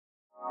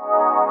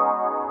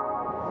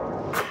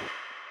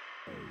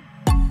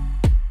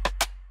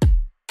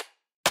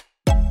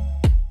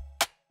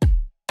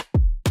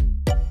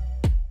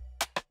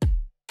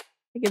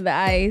Look at the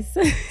eyes.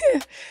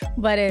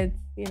 But it's.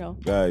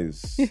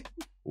 Guys,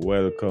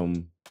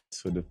 welcome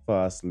to the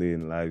Fast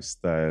Lane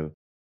Lifestyle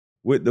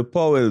with the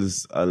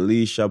Powells,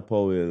 Alicia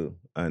Powell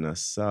and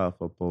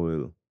Asafa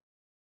Powell.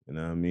 You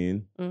know what I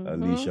mean? Mm-hmm.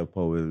 Alicia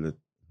Powell, the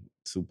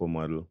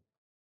supermodel.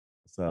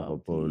 Oh,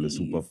 Asafa Powell, the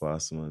super please.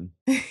 fast man.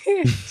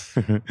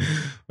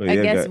 But I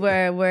yeah, guess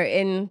we're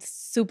in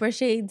super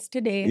shades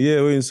today. yeah,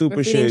 we're in We're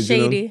super feeling shades.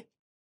 shady.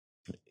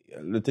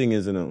 The thing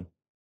is,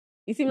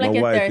 You seem my like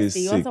you're wife thirsty.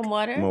 is You want some sick.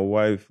 water? My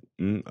wife,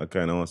 I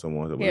kind of want some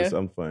water, but Here.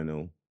 I'm fine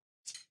now.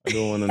 I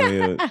don't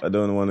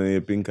want to know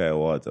your pink eye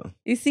water.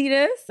 You see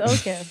this?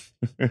 Okay.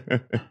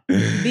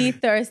 Be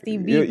thirsty,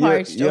 be you, you,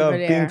 parched you over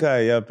have pink there.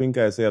 eye, you have pink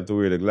eye, so you have to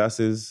wear the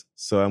glasses.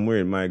 So I'm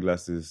wearing my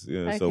glasses,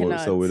 I so we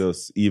cannot.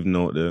 just even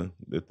out the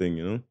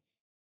thing.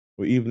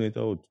 We even it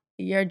out.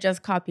 You're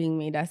just copying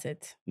me. That's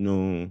it.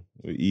 No,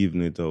 we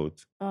even it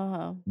out.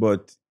 Uh-huh.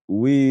 But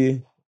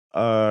we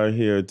are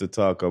here to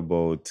talk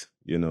about,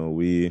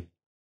 we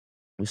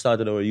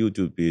started our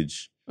YouTube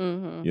page,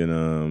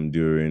 Mm-hmm.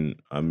 during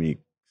Amik,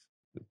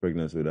 the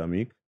pregnancy with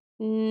Amik.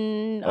 Or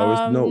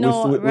we, no,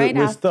 No, right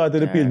we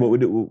started the page, but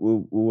after.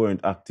 we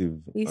weren't active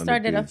We on the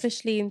started page.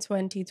 officially in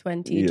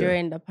 2020 Yeah,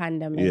 during the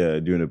pandemic. yeah,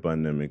 during the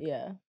pandemic.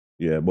 Yeah.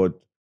 Yeah, but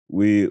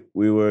we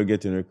were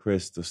getting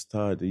requests to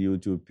start a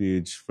YouTube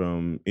page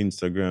from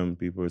Instagram.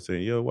 People were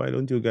saying, "Yo, why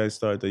don't you guys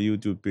start a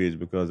YouTube page?"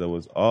 Because I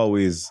was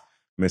always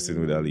messing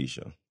with Mm-hmm.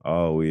 Alicia,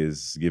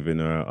 always giving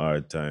her a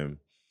hard time.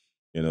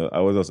 I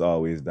was just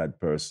always that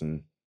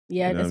person.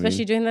 Yeah, You and know what I especially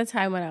mean? during the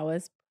time when I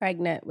was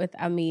pregnant with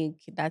Amik,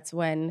 that's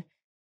when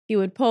he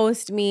would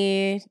post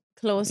me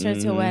closer to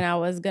Mm-hmm. when I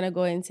was gonna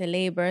go into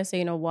labor.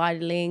 So,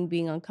 waddling,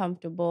 being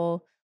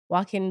uncomfortable,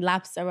 walking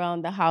laps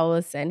around the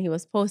house, and he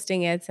was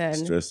posting it. And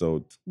Stress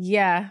out.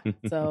 yeah,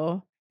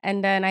 so,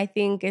 and then I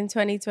think in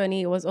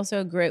 2020, it was also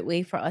a great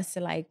way for us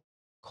to like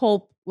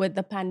cope with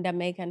the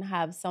pandemic and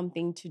have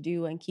something to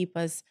do and keep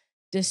us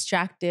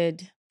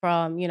distracted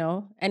from,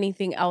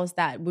 anything else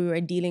that we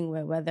were dealing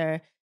with,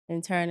 whether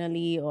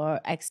internally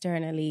or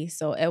externally.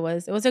 So it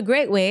was a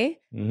great way.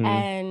 Mm-hmm.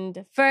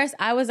 And first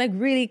I was like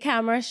really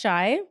camera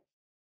shy.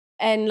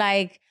 And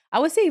like I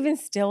would say even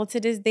still to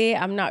this day,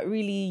 I'm not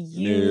really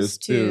Yeah, you're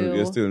used still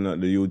you're to still not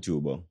the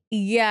YouTuber.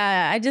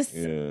 yeah, I just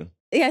Yeah.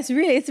 yeah,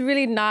 it's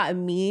really not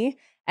me.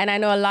 And I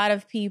know a lot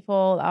of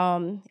people,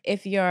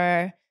 if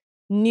you're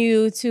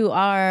new to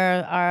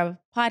our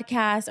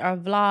podcast, our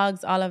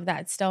vlogs, all of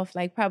that stuff,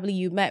 like probably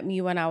you met me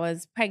when I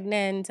was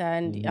pregnant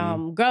and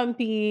Mm-hmm.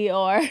 grumpy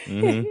or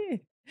Mm-hmm.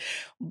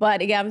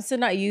 but yeah, I'm still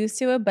not used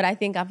to it, but I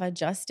think I've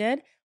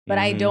adjusted. But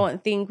I Mm-hmm.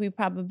 don't think we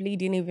probably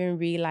didn't even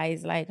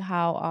realize like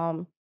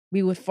how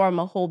we would form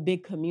a whole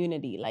big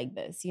community like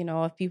this,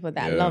 of people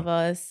that Yeah. love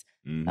us,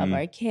 of Mm-hmm.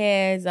 our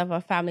kids, of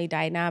our family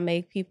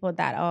dynamic, people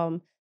that I,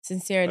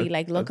 sincerely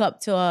like I look up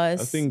to I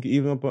us. think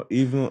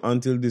even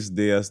until this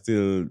day, I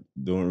still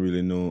don't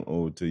really know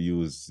how to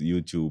use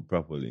YouTube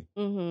properly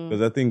Mm-hmm.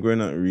 because I think we're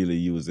not really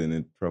using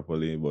it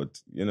properly.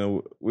 But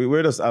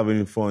we're just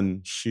having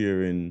fun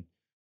sharing,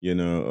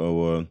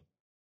 our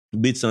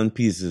bits and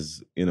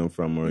pieces,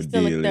 from You our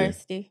still look daily.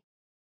 thirsty.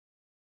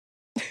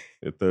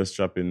 The thirst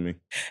trapping me.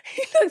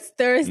 He looks Mm.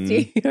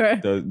 thirsty.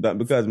 That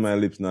because my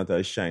lips not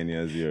as shiny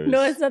as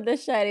No, it's yours. not the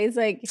shiny. It's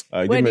like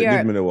Give when me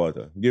you're the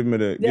water. Give the me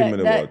the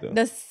the water. the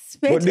But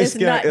spit is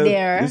not This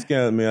there. can't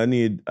help me.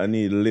 I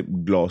need lip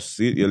gloss.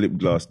 See your lip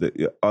gloss.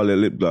 All your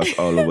lip gloss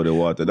all over the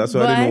water. That's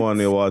why I didn't want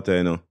But the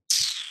water.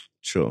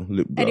 Sure,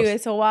 lip gloss. anyway,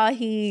 so while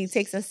he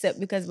takes a sip,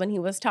 because when he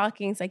was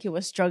talking, it's like he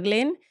was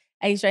struggling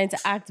and he's trying to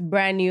act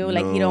brand new,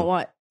 like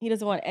No, he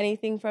doesn't want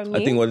anything from I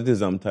think me. what it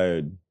is, I'm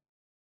tired.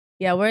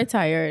 Yeah, we're I'm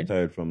tired.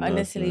 tired from last night.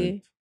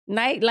 Honestly.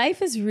 Night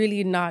life is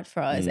really not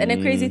for us. And the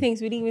crazy Mm, thing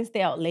is we didn't even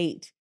stay out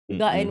late. We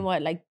got in mm-mm.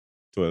 what, like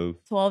 12.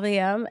 12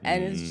 a.m.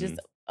 and it's just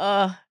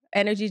Mm,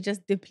 energy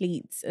just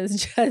depletes.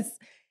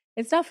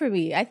 It's not for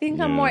me. I think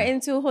I'm more yeah.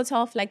 into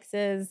hotel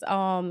flexes,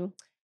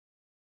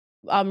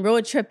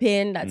 road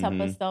tripping, that type of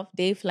Mm-hmm. stuff,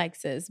 day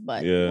flexes.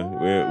 But Yeah.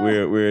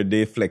 We're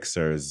day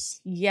flexers.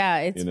 yeah,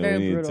 it's We very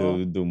need to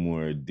brutal. do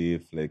more day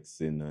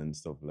flexing and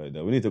stuff like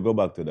that. We need to go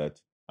back to that.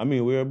 I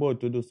mean, we're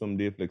about to do some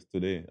day flex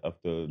today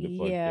after the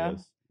Yeah.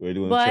 podcast. We're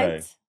going to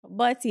try.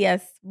 But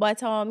yes.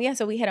 But yeah,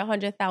 so we hit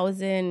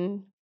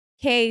 100,000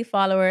 K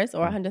followers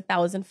or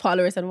 100,000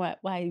 followers and why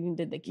I even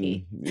did the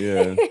K.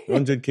 Yeah,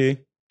 100K.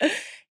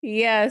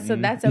 Yeah, so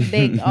that's a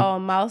big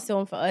Mm.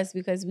 milestone for us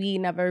because we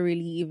never really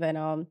even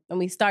when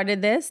we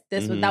started this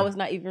was that Mm-hmm. was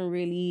not even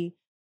really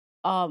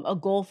a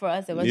goal for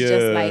us. It was just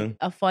Yeah, like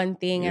a fun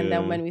thing. And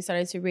then yeah. when we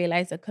started to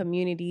realize the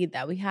community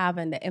that we have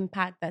and the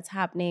impact that's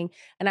happening.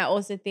 And I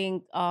also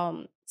think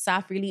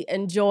Saf really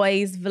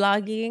enjoys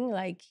vlogging.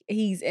 Like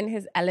he's in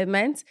his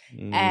element.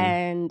 Mm-hmm.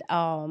 And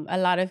a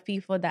lot of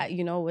people that,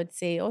 would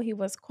say, oh, he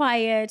was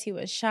quiet, he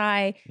was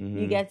shy. You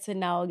Mm-hmm. get to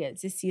now get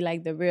to see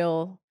like the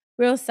real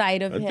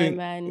side of I him think,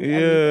 and yeah,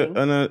 everything.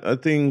 and I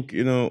think,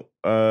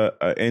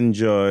 I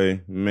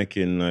enjoy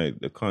making like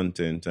the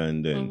content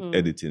and then Mm-hmm.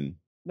 editing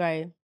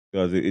Right.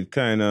 because it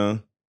kind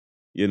of,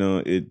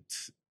 it.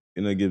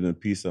 give them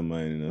peace of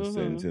mind in a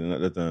sense. Mhm.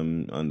 Not that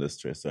I'm under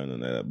stress or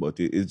anything like that, but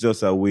it's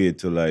just a way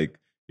to like,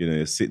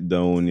 you sit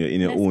down, you're in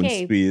An your own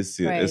escape. space,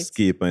 you Right.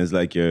 escape, and it's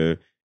like you're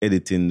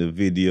editing the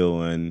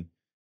video, and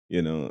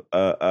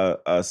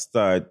I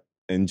start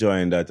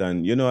enjoying that,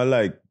 and I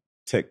like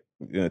tech,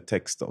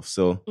 tech stuff.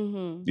 So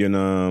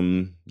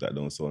Mhm. that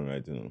don't sound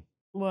right,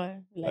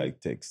 What? Like like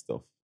tech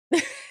stuff.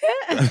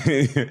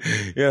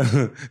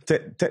 Yeah,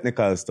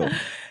 technical stuff.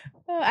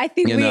 I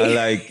think we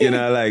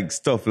I like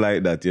stuff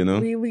like that.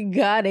 we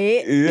got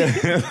it. Yeah.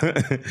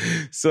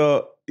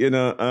 So,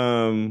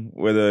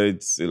 whether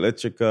it's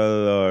electrical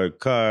or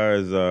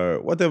cars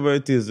or whatever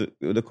it is,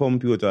 the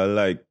computer,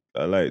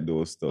 I like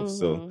those stuff.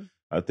 So Mhm.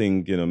 I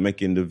think,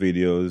 making the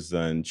videos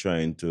and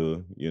trying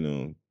to,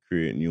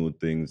 create new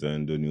things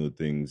and do new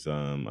things,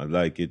 I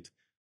like it.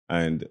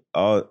 And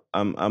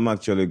I'm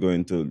actually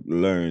going to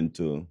learn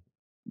to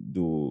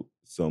do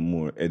some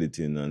more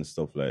editing and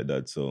stuff like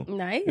that. So, I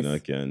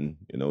Nice. can,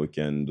 we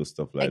can do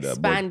stuff like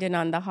that. But Expanding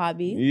on the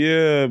hobby.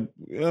 yeah,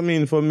 I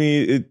mean, for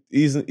me, it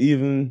isn't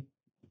even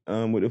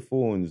with the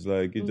phones.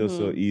 Like it's just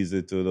so Mhm.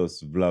 easy to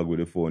just vlog with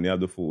the phone. You have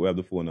the phone. We have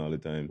the phone all the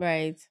time.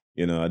 Right.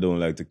 I don't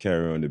like to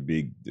carry on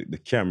the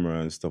camera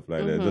and stuff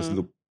like that. It just Mhm.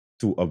 look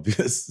too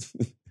obvious.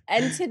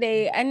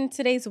 And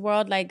today's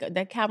world, like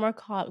the camera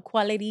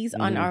qualities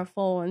on Hmm. our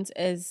phones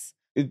is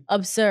It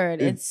absurd.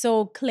 it It's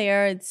so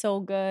clear, it's so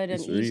good, and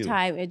it's each real.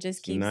 time it just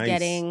It's keeps nice.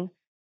 getting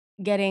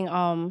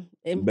Better and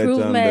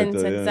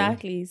improvements. better. Yeah.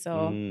 Exactly.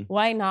 So Hmm.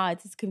 why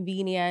not? It's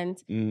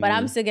convenient. But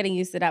I'm Hmm. still getting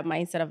used to that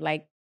mindset of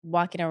like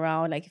walking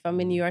around. Like if I'm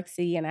in New Hmm. York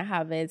City and I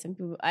have it, and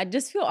people, I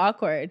just feel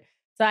awkward.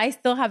 So I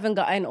still haven't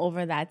gotten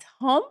over that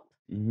hump,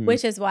 Hmm.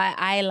 which is why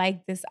I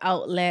like this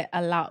outlet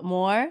a lot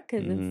more.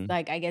 Cause it's Hmm.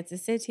 like I get to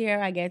sit here,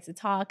 I get to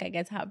talk, I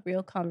get to have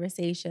real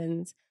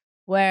conversations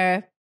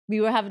where we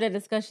were having a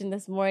discussion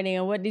this morning.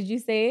 And what did you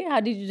say? How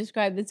did you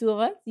describe the two of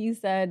us? You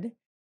said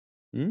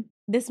Hmm?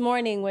 this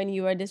morning when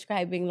you were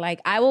describing,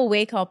 like, I will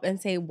wake up and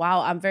say,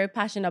 wow, I'm very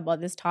passionate about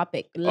this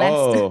topic. Let's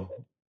Oh,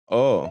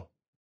 oh,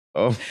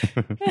 oh.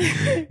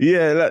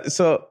 Yeah.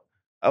 So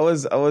I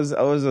was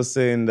just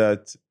saying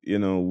that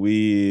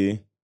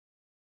we,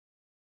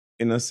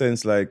 in a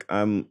sense, like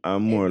I'm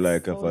more it's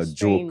like of so a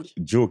strange.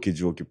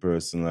 jokey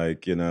person.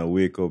 Like, I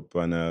wake up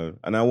and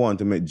I want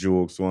to make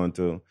jokes, want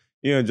to,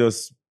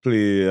 just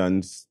play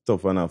and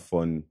stuff and have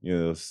fun,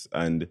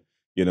 and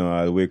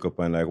I'll wake up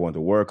and like want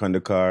to work on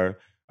the car.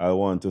 I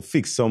want to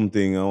fix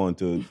something. I want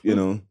to,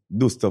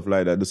 do stuff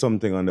like that. Do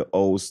something on the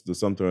house. Do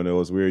something on the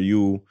house where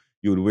you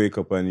would wake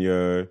up and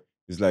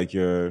it's like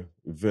you're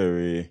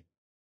very,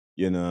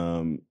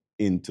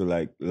 into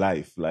like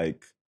life,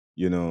 like,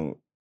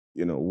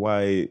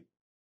 why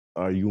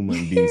are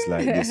human beings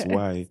like this?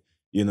 Why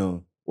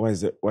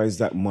is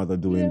that mother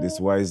doing Yeah. this?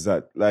 Why is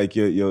that, like,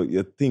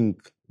 you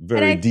think And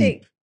very I deep.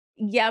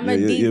 think, yeah, I'm a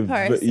deep Yeah,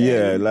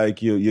 person.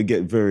 like you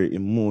get very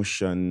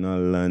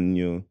emotional, and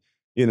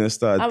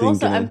start I'm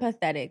also thinking of,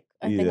 empathetic.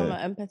 I think I'm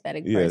yeah, an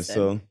empathetic yeah. person.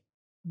 So,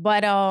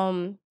 But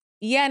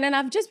yeah, and then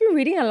I've just been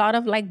reading a lot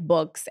of like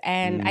books,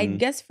 and I mm,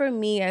 guess for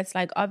me it's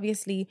like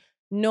obviously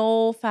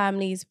no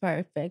family is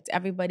perfect.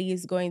 Everybody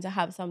is going to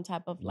have some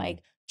type of mm, like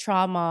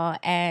trauma,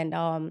 and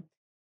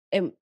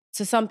it,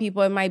 to some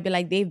people it might be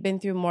like they've been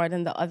through more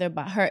than the other,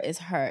 but hurt is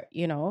hurt.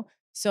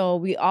 So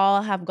we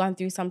all have gone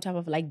through some type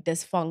of like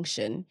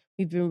dysfunction.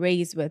 We've been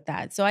raised with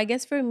that. So I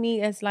guess for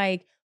me it's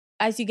like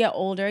as you get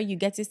older you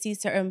get to see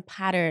certain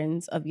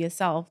patterns of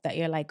yourself that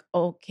you're like,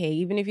 okay,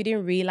 even if you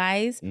didn't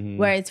realize mm,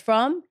 where it's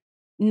from,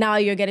 now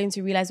you're getting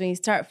to realize when you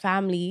start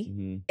family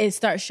mm. it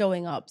starts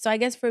showing up. So I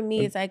guess for me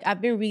And it's like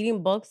I've been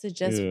reading books to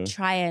just yeah,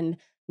 try and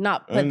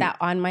not put and that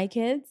on my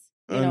kids.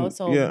 and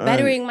So yeah, and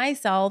bettering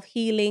myself,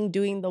 healing,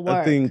 doing the I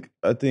work. think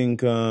I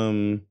think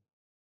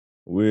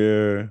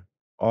where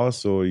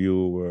also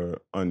you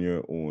were on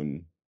your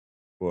own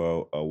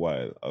for a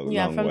while, a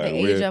Yeah, long from the while.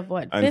 age Where of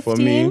what, and for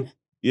 15? me,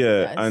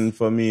 yeah, Yes. and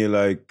for me,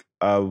 like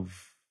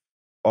I've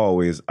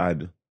always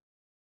had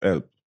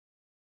help.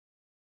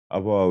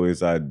 I've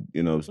always had,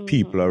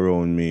 people Mhm.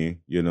 around me,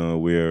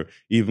 where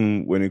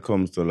even when it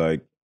comes to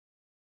like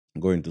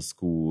going to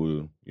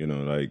school,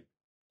 like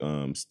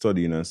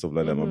studying and stuff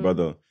like that. My Mhm.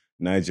 brother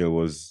Nigel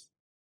was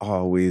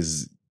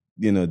always,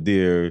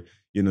 there.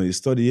 You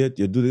study it,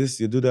 you do this,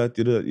 you do that,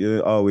 you do that.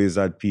 You always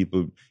had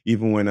people.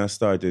 Even when I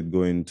started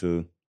going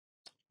to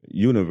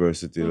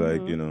university,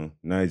 like, Mhm.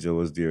 Nigel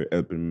was there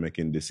helping me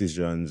making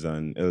decisions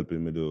and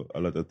helping me do a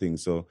lot of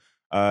things. So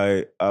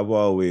I've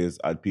always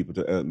had people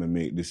to help me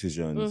make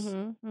decisions,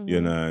 Mhm.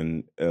 Mhm.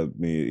 and help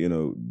me,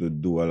 to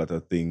do a lot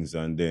of things.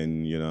 And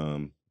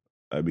then,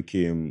 I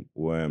became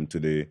who I am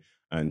today.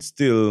 And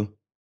still,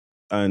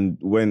 and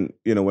when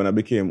I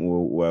became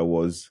who I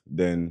was,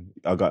 then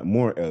I got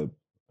more help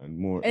and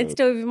more It's help.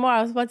 still even more.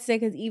 I was about to say,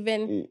 because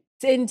even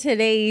in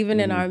today, even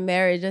in Mm-hmm. our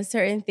marriage, there's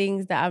certain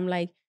things that I'm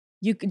like,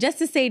 just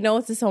to say no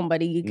to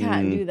somebody, you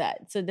can't Mm-hmm. do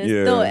that. So there's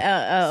still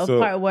Yeah. a So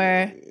part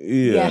where,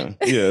 yeah.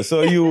 yeah,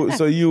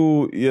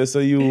 yeah.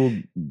 So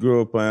you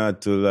grew up and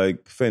had to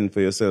like fend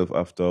for yourself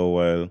after a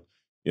while,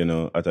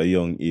 at a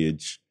young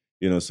age.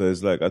 So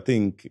it's like I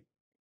think,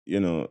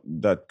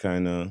 that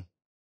kind of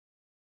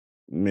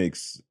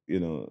makes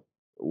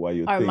why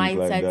you Our think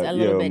like mindset's a that.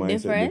 little Yeah, bit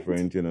mindset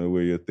different. different. The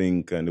way you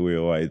think and the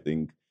way I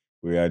think.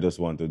 Where I just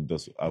want to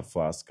just have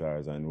fast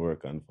cars and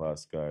work on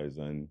fast cars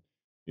and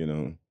you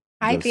know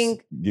I just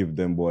think give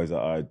them boys a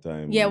hard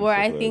time Yeah, and where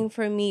stuff I like. think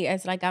for me,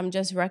 it's like I'm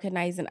just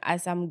recognizing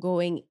as I'm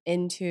going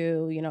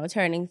into,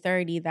 turning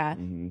 30 that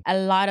Mm-hmm. a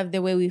lot of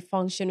the way we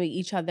function with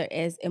each other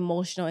is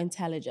emotional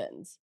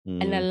intelligence.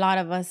 And a Mm-hmm. lot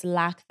of us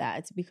lack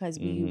that because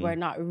we Mm-hmm. were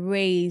not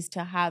raised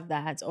to have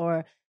that,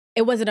 or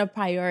it wasn't a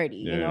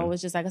priority. It Yeah.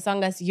 was just like as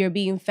long as you're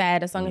being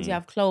fed, as long as you Mm-hmm.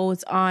 have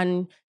clothes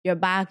on your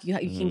back, you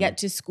can Mm-hmm. get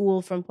to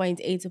school from point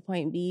A to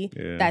point B.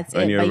 Yeah. That's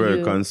And it. you're But very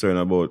you concerned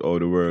about how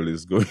the world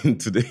is going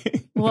today.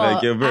 Like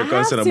Well, you're I very have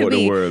concerned to about the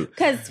be, world,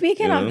 because you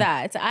speaking of know?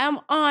 that, I'm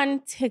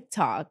on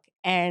TikTok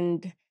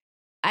and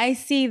I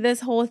see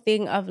this whole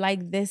thing of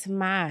like this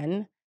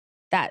man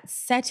that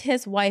set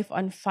his wife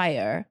on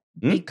fire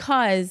Hmm?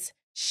 because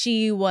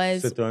she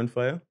was Set her on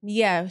fire?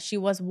 yeah, she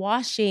was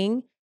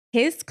washing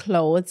his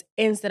clothes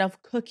instead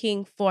of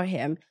cooking for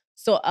him.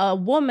 So a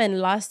woman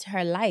lost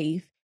her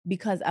life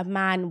because a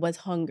man was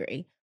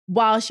hungry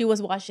while she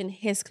was washing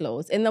his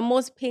clothes in the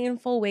most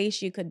painful way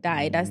she could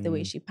die. That's the way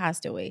Mm-hmm. she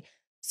passed away.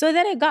 So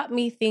then it got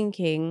me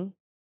thinking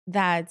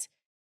that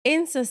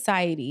in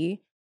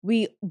society,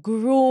 we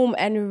groom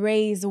and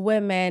raise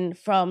women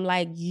from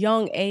like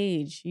young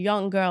age,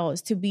 young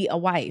girls to be a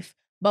wife,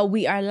 but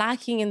we are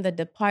lacking in the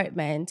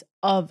department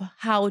of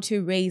how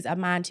to raise a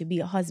man to be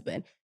a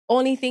husband.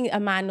 Only thing a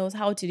man knows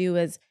how to do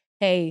is,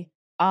 hey,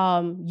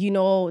 you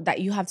know that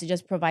you have to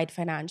just provide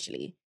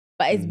financially.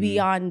 But it's Mm-hmm.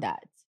 beyond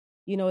that.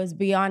 It's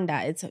beyond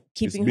that. It's It's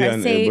keeping her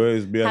beyond, safe, but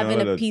it's beyond all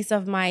having of a that. peace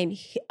of mind.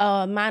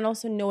 A man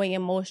also knowing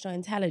emotional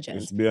It's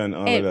intelligence. beyond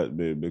all of And that,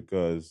 babe,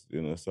 because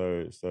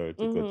sorry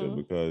to cut you, mhm,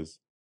 because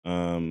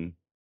um,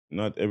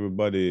 not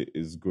everybody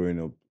is growing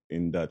up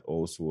in that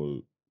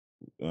household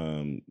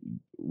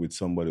with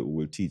somebody who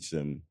will teach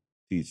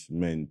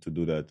men to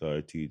do that,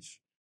 or teach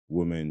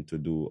women to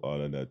do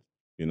all of that.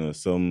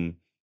 Some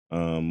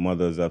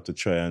mothers have to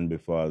try and be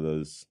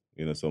fathers.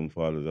 Some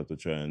fathers have to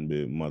try and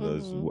be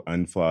mothers mhm,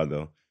 and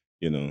father.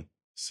 You know,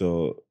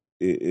 so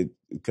it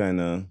kind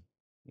of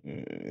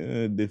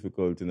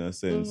difficult in a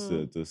sense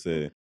mhm. to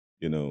say.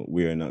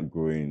 We are not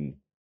growing.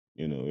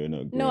 We're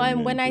not No, growing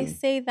and when men I to.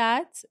 say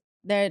that,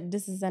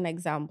 this is an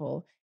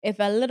example. If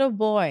a little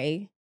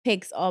boy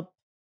picks up,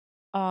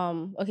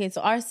 okay,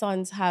 so our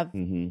sons have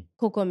Mm-hmm.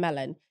 cocoa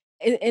melon.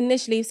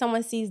 Initially, if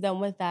someone sees them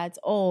with that,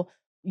 oh,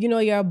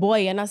 you're a boy,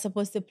 you're not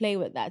supposed to play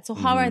with that. So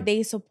how are Mm-hmm.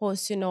 they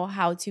supposed to know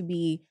how to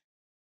be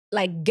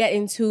like get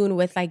in tune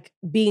with like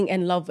being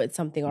in love with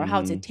something or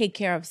how to Mm-hmm. take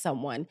care of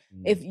someone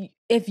Mm-hmm.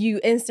 if you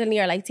instantly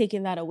are like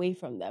taking that away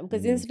from them,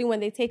 because Mm-hmm. instantly when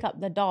they take up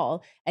the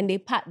doll and they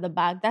pat the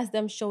back, that's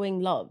them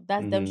showing love,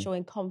 that's them Mm-hmm.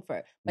 showing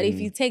comfort. But if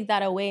Mm-hmm. you take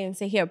that away and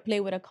say, here, play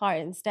with a car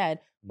instead,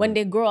 when Mm-hmm.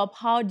 they grow up,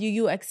 how do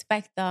you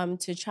expect them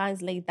to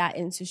translate that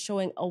into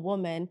showing a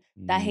woman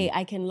that, hey, Mm-hmm.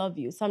 I can love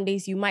you? Some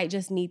days you might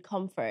just need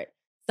comfort,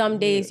 some Yeah.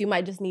 days you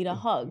might just need a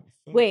hug.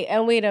 So, Wait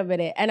a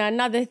minute. And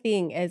another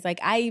thing is like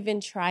I even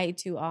try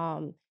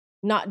to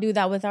not do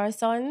that with our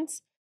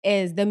sons.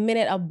 Is the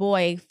minute a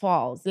boy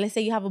falls, let's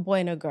say you have a boy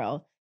and a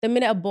girl, the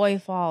minute a boy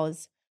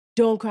falls,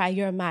 don't cry,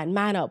 you're a man,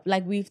 man up.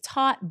 Like we've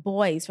taught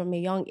boys from a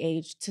young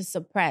age to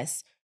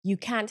suppress. You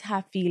can't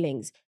have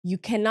feelings. You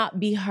cannot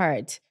be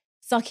hurt.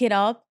 Suck it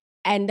up.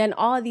 And then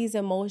all these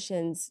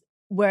emotions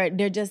where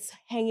they're just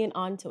hanging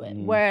on to it.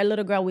 mm-hmm. Where a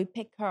little girl, we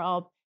pick her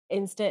up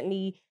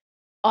instantly,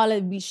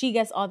 she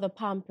gets all the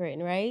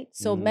pampering, right?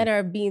 So Mm-hmm. men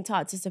are being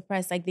taught to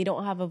suppress, like they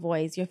don't have a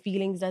voice, your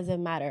feelings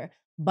doesn't matter.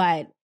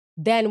 But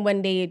then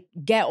when they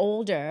get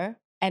older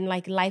and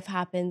like life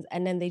happens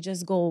and then they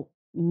just go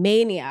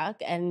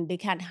maniac and they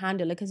can't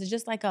handle it, because it's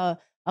just like a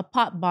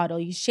pop bottle.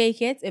 You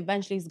shake it,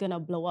 eventually it's gonna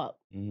blow up.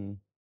 Mm-hmm.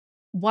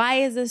 Why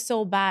is it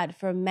so bad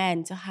for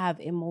men to have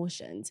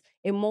emotions?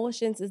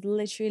 Emotions is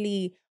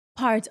literally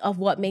part of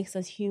what makes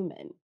us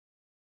human.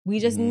 We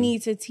just Mm-hmm.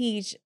 need to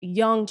teach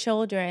young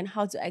children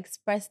how to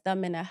express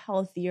them in a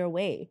healthier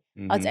way,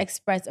 how to Mm-hmm.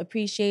 express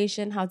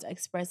appreciation, how to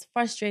express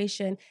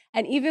frustration.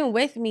 And even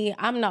with me,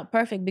 I'm not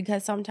perfect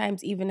because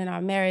sometimes, even in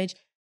our marriage,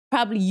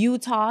 probably you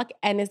talk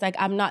and it's like,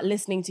 I'm not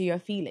listening to your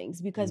feelings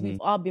because Mm-hmm.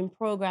 we've all been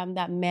programmed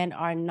that men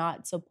are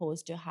not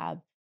supposed to have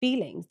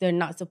feelings. They're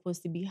not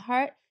supposed to be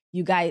hurt.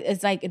 You guys,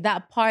 it's like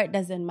that part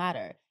doesn't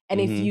matter. And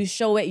if Mm-hmm. you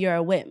show it, you're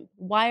a wimp.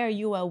 Why are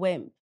you a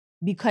wimp?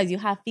 Because you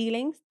have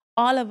feelings?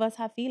 All of us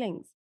have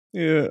feelings.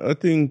 Yeah, I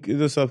think you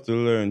just have to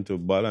learn to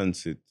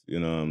balance it.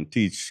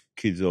 Teach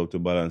kids how to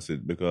balance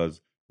it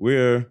because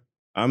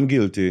I'm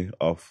guilty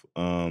of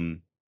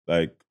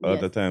like a lot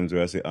Yes. of times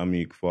where I say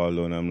Amik fall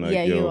alone, I'm like,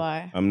 Yeah, you yo,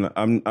 are. I'm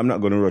not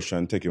gonna rush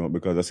and take him up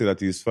because I say that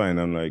he's fine.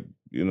 I'm like,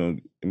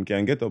 him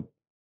can get up.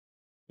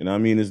 I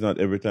mean? It's not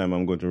every time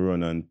I'm going to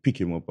run and pick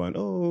him up and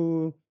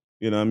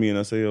what I mean?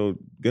 I say, yo,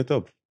 get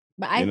up,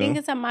 But I you think know?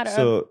 it's a matter of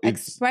So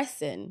it's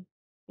expressing,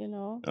 you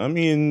know? I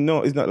mean,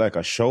 no, it's not like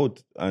a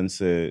shout and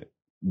say,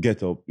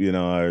 get up,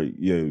 or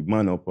yeah,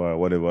 man up or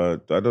whatever.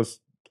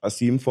 I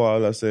see him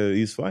fall. I say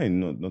he's fine.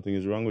 No, nothing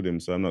is wrong with him.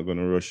 So I'm not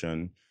gonna rush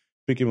and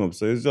pick him up.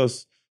 So it's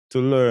just to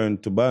learn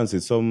to balance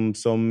it. Some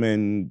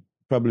men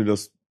probably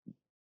just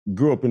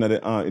grew up in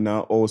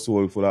a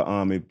household full of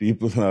army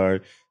people,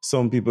 or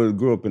some people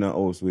grew up in a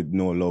house with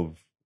no love,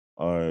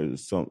 or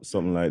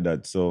something like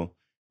that. So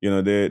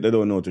they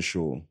don't know to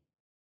show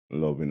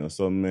love.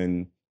 Some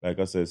men, like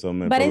I said, some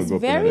men But probably it's grew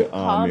up in very the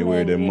army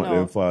where common,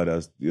 their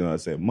fathers,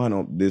 say man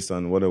up this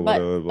and whatever,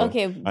 but whatever, whatever.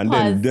 okay, And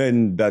then pause.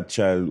 then that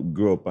child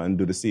grew up and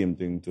do the same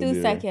thing to their.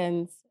 2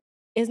 seconds.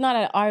 It's not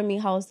an army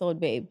household,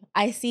 babe.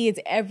 I see it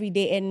every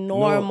day in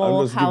No, I'm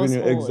normal just giving you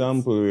households.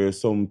 example where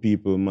some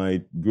people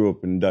might grow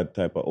up in that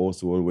type of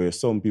household, where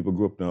some people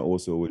grow up in a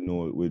household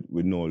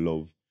with no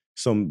love.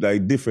 Some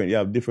like different, you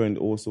have different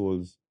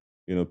households.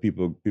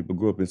 People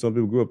grow up in. Some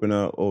people grew up in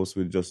a house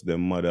with just their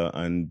mother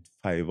and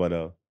five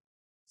other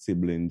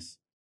siblings.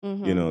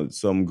 Hmm.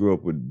 Some grew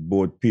up with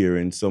both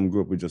parents. Some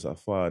grew up with just a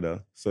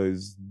father. So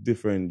it's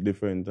different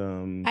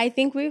I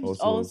think we've households.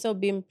 also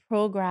been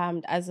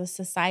programmed as a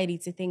society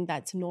to think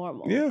that's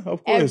normal. Yeah,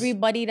 of course.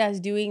 Everybody that's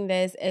doing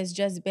this has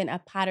just been a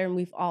pattern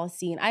we've all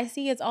seen. I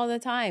see it all the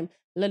time.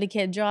 Little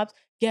kid drops,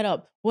 get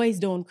up, boys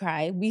don't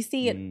cry. We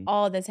see it Mm,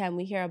 all the time.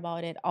 We hear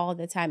about it all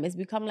the time. It's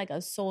become like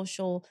a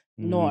social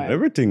norm.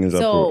 Everything is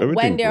So when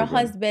everything they're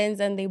program. husbands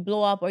and they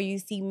blow up, or you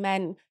see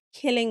men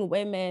killing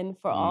women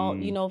for all,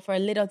 Mm, for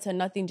little to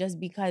nothing just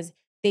because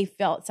they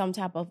felt some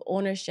type of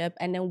ownership.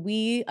 And then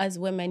we as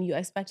women, you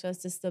expect us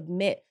to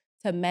submit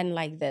to men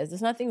like this.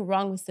 There's nothing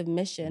wrong with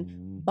submission,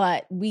 mm,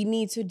 but we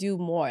need to do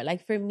more.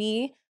 Like for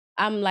me,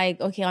 I'm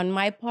like, okay, on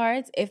my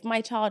part, if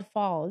my child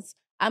falls,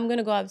 I'm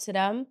gonna go up to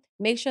them,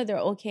 make sure they're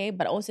okay,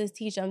 but also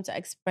teach them to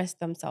express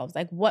themselves.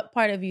 Like, what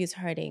part of you is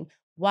hurting?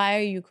 Why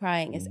are you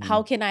crying? Is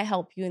how mm. can I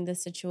help you in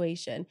this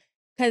situation?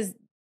 Because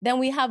then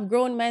we have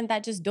grown men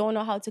that just don't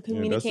know how to Yeah,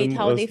 communicate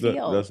how they that's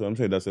feel. what I'm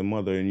saying. That's a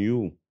mother in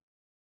you,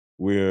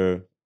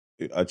 where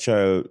a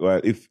child. Well,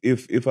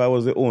 if I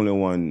was the only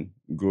one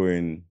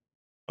growing,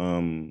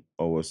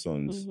 our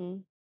sons, Hmm.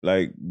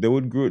 like they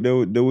would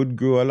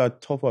grow a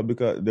lot tougher,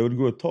 because they would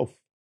grow tough,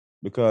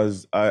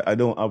 because I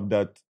don't have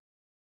that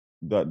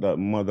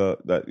mother,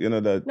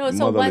 that No,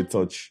 so motherly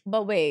touch.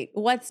 but wait,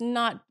 what's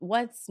not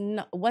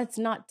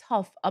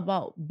tough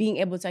about being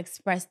able to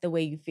express the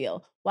way you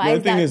feel? Why No, the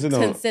is thing is, that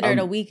considered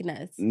a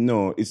weakness?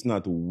 no, it's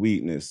not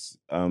weakness.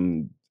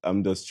 I'm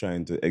just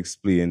trying to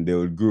explain. They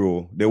would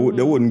grow. They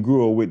Hmm. wouldn't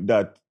grow with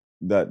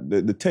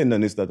the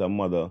tenderness that a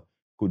mother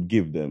could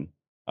give them.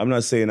 I'm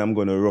not saying I'm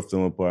gonna rough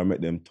them up or make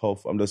them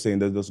tough. I'm just saying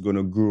they're just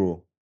gonna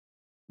grow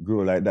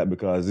like that,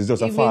 because it's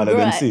just a You mean father.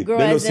 grow Them see, grow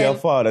they don't as see a in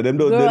father. grow They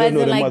don't as know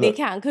in the like they mother.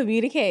 can't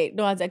communicate,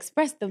 know how to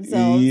express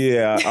themselves?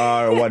 Yeah,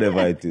 or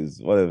whatever it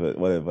is,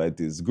 whatever it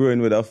is.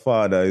 Growing with a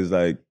father is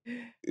like,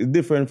 it's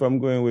different from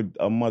growing with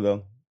a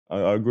mother,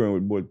 or growing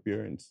with both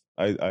parents.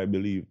 I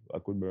believe. I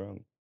could be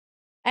wrong.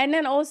 And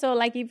then also,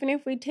 like, even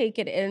if we take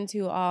it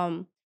into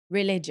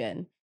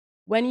religion,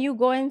 when you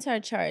go into a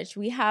church,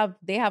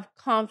 they have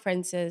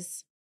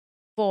conferences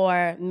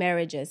for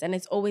marriages, and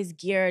it's always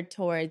geared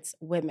towards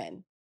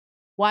women.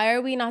 Why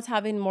are we not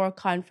having more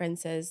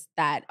conferences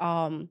that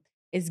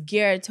is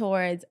geared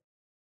towards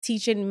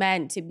teaching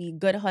men to be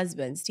good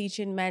husbands,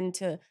 teaching men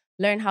to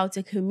learn how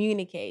to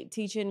communicate,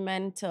 teaching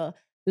men to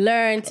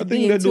learn I to be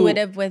think they do.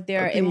 intuitive with I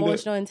their think that.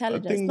 emotional I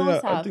intelligence? think they.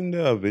 Most I have. think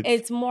they have it.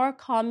 It's more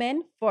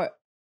common for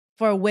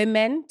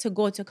women to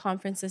go to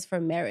conferences for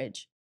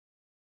marriage.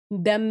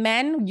 The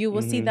men, you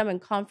will see Hmm. them in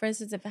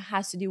conferences if it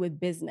has to do with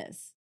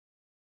business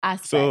So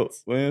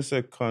aspects. when you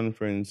say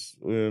conference,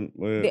 They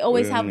what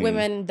always you have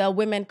mean?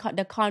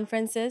 the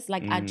conferences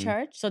like at Hmm.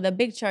 church. So the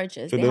big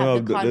churches, So they they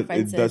have the have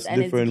conferences, that's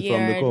and it's different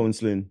from the geared.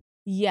 counseling.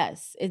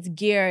 Yes, it's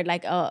geared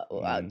like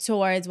Mm.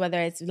 towards whether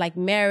it's like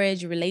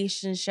marriage,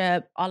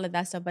 relationship, all of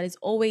that stuff, but it's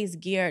always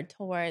geared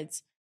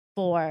towards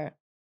for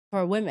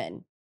for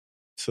women.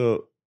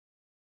 So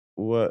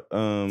what? So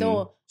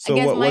I So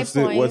guess my what's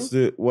the point,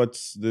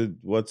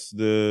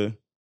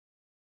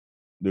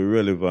 the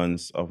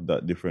relevance of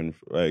that, different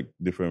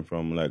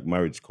from like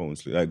marriage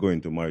counseling, like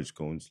going to marriage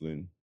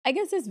counseling? I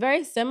guess it's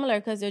very similar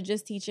because you're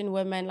just teaching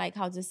women like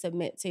how to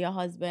submit to your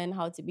husband,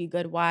 how to be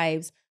good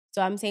wives.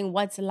 So I'm saying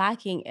what's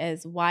lacking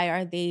is why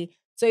are they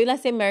so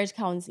let's say marriage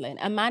counseling.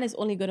 A man is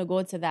only gonna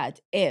go to that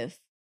if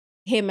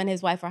him and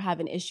his wife are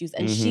having issues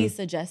and she Mm-hmm.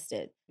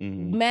 suggested.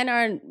 Mm-hmm. Men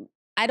are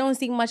I don't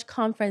see much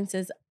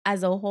conferences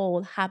as a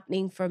whole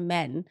happening for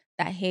men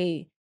that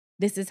hey,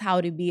 this is how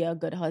to be a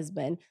good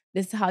husband.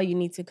 This is how you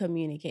need to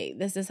communicate.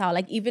 This is how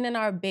like even in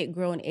our big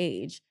grown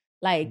age,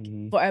 like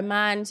Mm-hmm. for a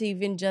man to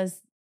even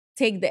just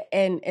take the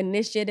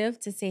initiative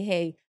to say,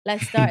 "Hey,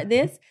 let's start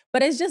this."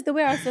 But it's just the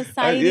way our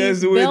society Yes,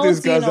 is the way it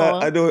is, built, because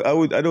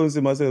I don't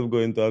see myself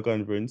going to a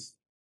conference.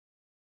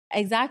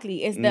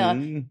 Exactly. It's the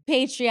Mm.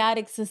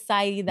 patriotic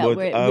society that But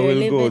we're I we're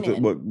will go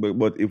living to in.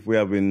 but if we're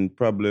having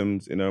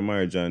problems in our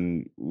marriage,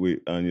 and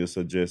you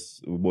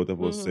suggest both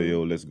of us say, Mhm.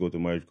 "Oh, let's go to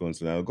marriage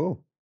counseling," I'll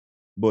go.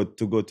 But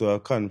to go to a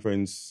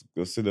conference,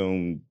 go sit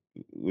down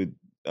with,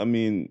 I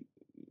mean,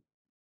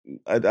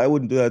 I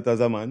wouldn't do that as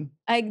a man.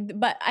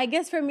 But I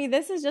guess for me,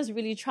 this is just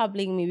really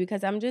troubling me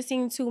because I'm just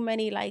seeing too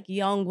many like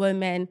young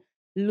women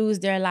lose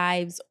their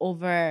lives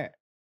over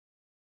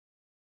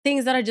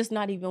things that are just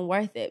not even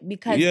worth it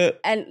because Yeah,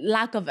 and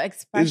lack of it's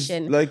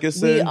expression. like you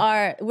say,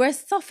 We're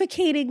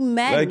suffocating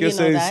men, like you you know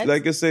say, that?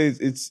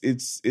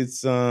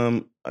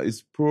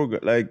 it's program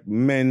like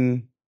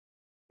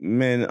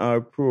men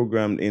are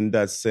programmed in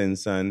that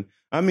sense, and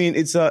I mean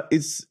it's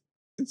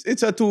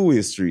a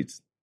two-way street.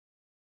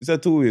 It's a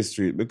two-way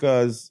street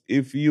because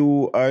if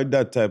you are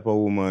that type of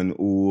woman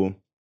who,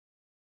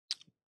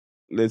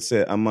 let's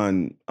say, a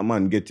man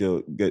get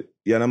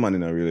you're a man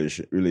in a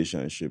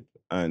relationship,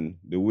 and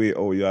the way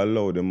how you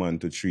allow the man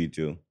to treat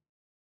you,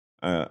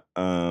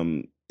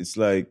 it's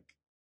like,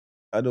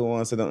 I don't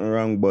want to say nothing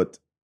wrong, but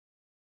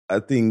I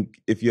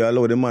think if you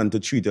allow the man to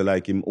treat you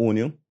like him own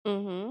you,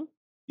 Mhm.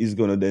 he's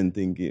gonna then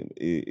think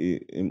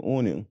him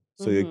own you.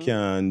 So you Mhm.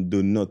 can't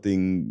do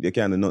nothing. You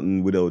can't do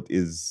nothing without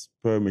his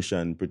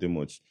permission, pretty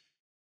much.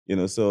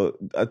 So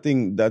I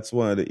think that's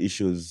one of the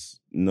issues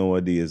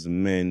nowadays.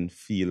 Men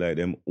feel like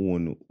them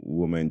own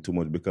women too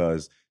much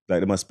because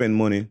like they must spend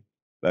money.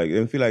 Like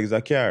they feel like it's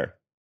a car.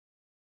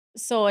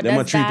 So They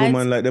must treat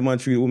women like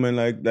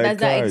does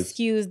that cars.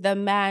 excuse the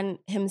man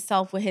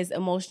himself with his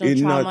emotional It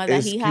not trauma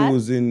that he had?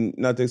 excusing,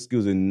 not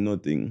excusing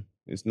nothing.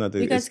 It's not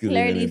Because excusing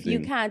clearly, if you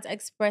anything. can't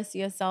express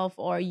yourself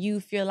or you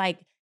feel like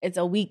it's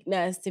a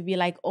weakness to be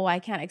like, oh, I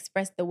can't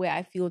express the way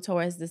I feel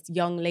towards this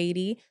young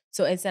lady.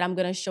 So instead, I'm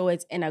going to show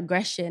it in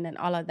aggression and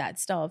all of that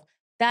stuff.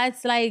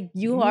 That's like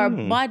you are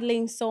Mm.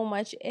 bottling so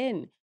much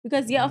in.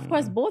 Because yeah, of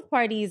course, Mm. both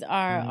parties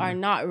are Mm.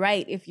 not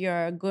right if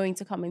you're going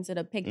to come into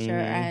the picture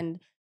Mm. and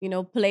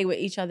play with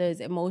each other's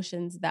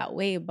emotions that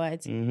way.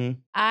 But Mm.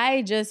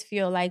 I just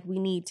feel like we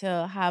need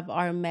to have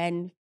our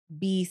men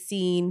be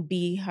seen,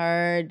 be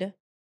heard,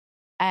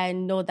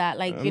 and know that I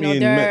like mean,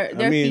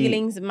 their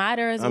feelings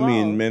matter as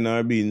well. men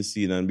are being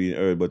seen and being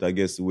heard, but I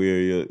guess where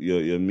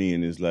your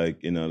mean is like,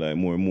 like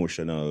more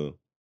emotional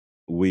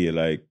way,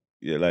 like,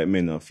 yeah, like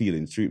men are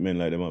feelings. Treat men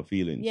like them are Yeah,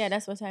 feelings.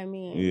 that's what I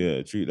mean.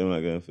 Yeah, treat them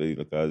like them feel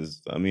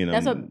because I mean,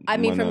 That's what I'm I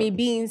mean man. for me.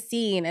 Being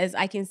seen is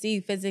I can see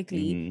you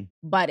physically,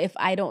 Mm-hmm. but if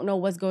I don't know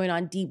what's going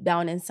on deep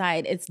down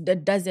inside,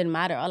 it doesn't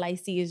matter. All I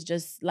see is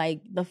just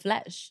like the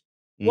flesh.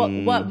 What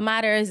Mm-hmm.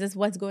 matters is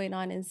what's going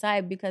on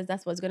inside because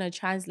that's what's going to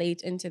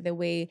translate into the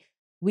way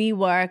we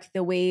work,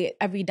 the way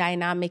every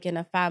dynamic in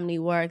a family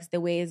works,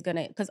 the way it's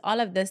gonna because all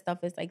of this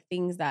stuff is like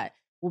things that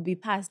will be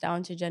passed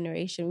down to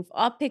generation. We've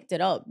all picked it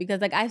up because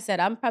like I said,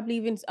 I'm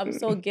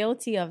so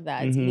guilty of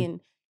that Mm-hmm.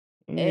 in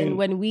I and mean,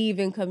 when we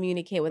even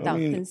communicate I without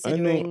mean,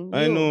 considering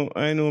you.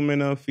 I know men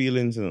have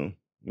feelings,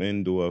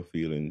 Men do have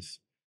feelings,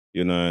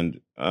 and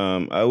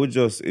I would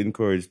just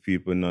encourage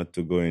people not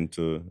to go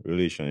into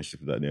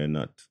relationships that they're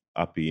not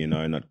happy in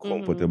or not Mhm.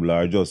 comfortable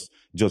or just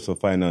for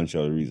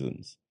financial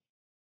reasons.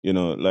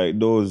 Like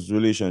those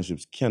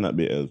relationships cannot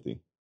be healthy.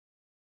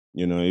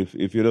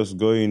 If you just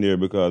go in there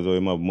because you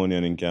have money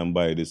and you can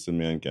buy this for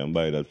me and can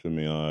buy that for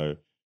me, or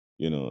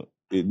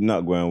it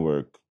not going to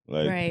work.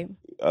 Like Right.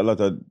 a lot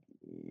of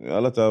a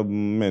lot of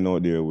men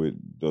out there with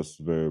just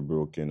very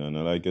broken,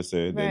 and like I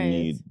said,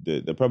 Right.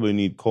 they probably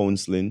need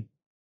counseling.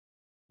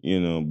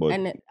 But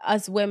And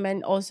us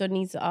women also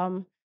need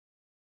to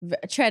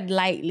tread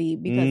lightly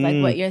because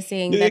like what mm, you're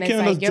saying yeah, you then it's can't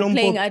like just you're jump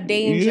playing up. a Yeah,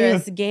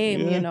 dangerous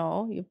game,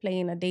 yeah, you're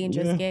playing a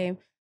dangerous yeah. game.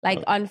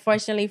 Like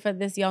unfortunately for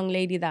this young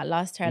lady that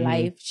lost her Mm-hmm,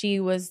 life, she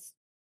was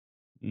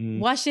mm-hmm.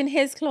 washing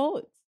his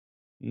clothes,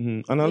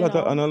 And you know.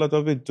 a lot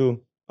of it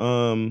too.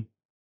 Some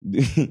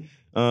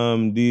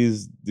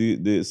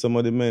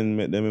of the men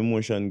make them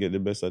emotion get the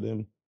best of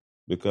them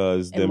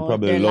because They're them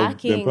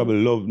lacking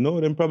probably love no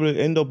them probably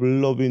end up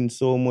loving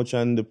so much,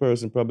 and the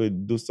person probably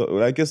do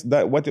so. I guess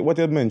that what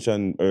you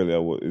mentioned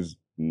earlier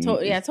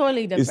yeah,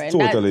 totally is different.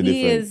 That totally he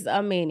different, is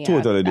a maniac.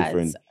 totally That's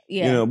different.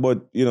 yeah.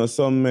 But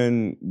some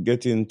men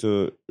get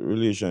into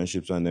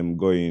relationships and them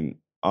going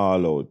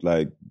all out,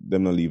 like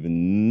them not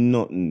leaving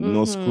nothing,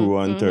 no screw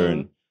Mhm.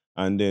 unturned, Mhm.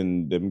 and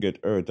then them get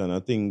hurt. And I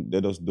think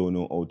they just don't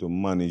know how to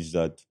manage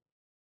that.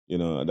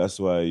 That's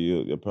why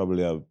you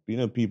probably have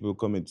people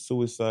commit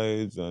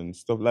suicides and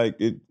stuff like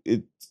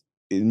it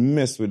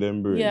mess with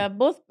them Yeah, brain.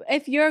 both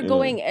if you're You know,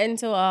 going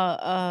into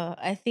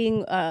a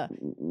thing a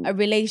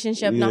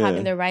relationship not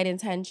having yeah, the right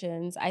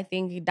intentions, I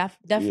think yeah.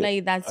 definitely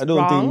I that's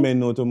don't think wrong. men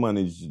know to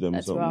manage them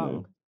That's something there.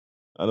 wrong.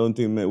 I don't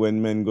think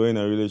when men go in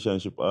a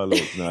relationship all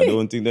out now, I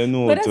don't think they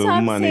know But that's to what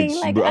I'm saying.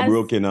 manage Like a as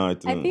broken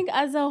heart. I think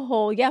as a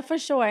whole, yeah, for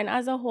sure. And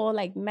as a whole,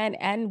 like men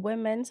and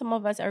women, some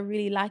of us are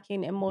really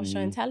lacking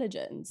emotional Mm-hmm.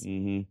 intelligence.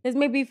 Mm-hmm. Because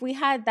maybe if we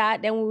had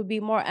that, then we would be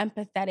more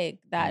empathetic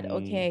that, Mm-hmm.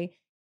 okay,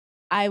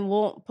 I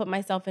won't put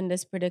myself in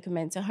this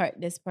predicament to hurt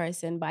this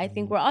person. But I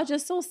think we're all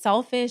just so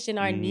selfish in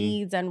our Mm-hmm.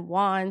 needs and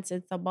wants.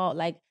 It's about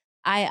like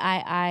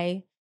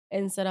I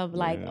instead of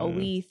like a Yeah.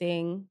 we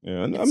thing.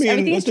 Yeah. And I It's mean,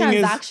 everything's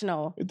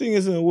transactional.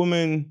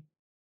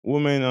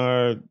 women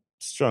are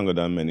stronger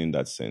than men in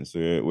that sense.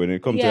 So when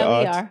it comes to Yeah, we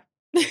art, are.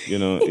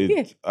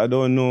 it. I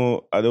don't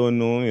know. I don't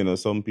know.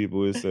 Some people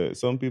will say.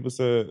 Some people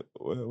say.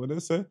 What they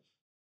say?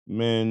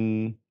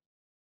 Men.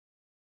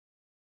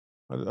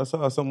 I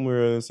saw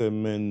somewhere say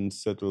men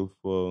settle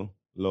for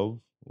love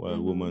while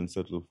Mhm. women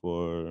settle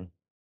for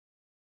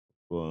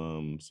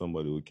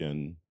somebody who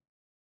can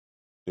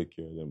take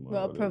care of them or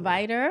Well, a whatever.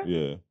 provider?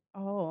 Yeah.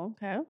 Oh,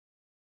 okay.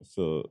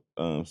 So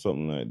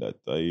something like that.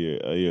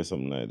 I hear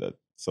something like that.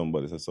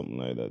 Somebody said something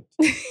like that.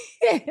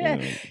 You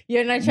know.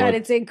 You're not trying to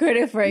But take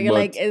credit for it. You're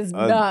like, but it's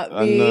not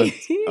I'm me.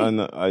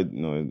 not I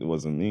no, it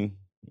wasn't me.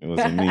 It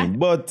wasn't me.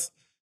 But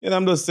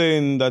I'm just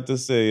saying that to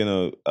say,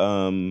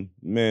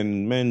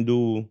 men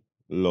do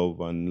love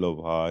and love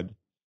hard.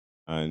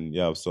 And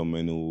you have some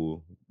men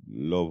who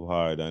love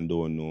hard and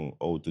don't know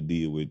how to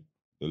deal with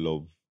the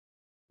love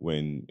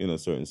when in a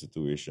certain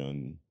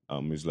situation.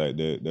 It's like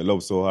they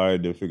love so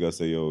hard they figure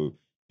say, yo,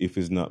 if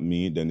it's not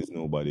me, then it's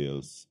nobody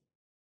else.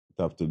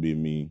 It have to be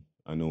me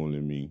and only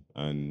me.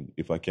 And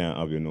if I can't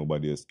have you,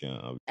 nobody else can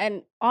have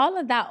And all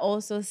of that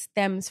also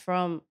stems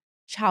from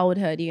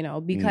childhood,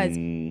 you. because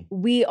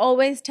we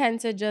always tend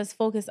to just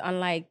focus on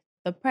like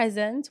the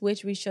present,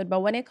 which we should.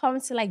 But when it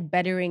comes to like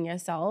bettering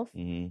yourself,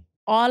 Mm-hmm.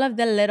 all of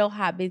the little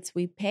habits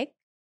we pick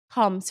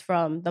comes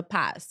from the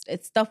past.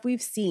 It's stuff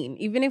we've seen.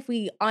 Even if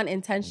we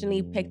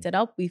unintentionally Mm-hmm. picked it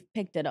up, we've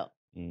picked it up.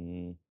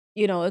 Mm-hmm.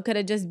 It could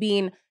have just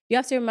been, you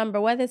have to remember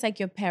whether it's like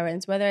your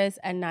parents, whether it's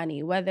a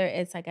nanny, whether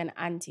it's like an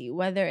auntie,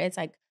 whether it's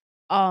like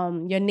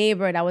your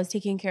neighbor that was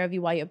taking care of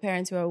you while your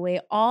parents were away,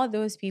 all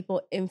those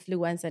people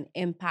influence and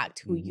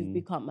impact who you've Mm-hmm.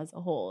 become as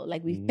a whole.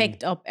 Like we've Mm-hmm.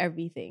 picked up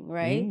everything,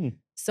 right? Mm-hmm.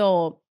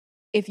 So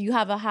if you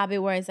have a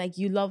habit where it's like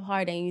you love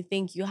hard and you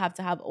think you have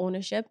to have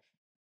ownership,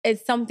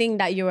 it's something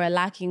that you were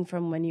lacking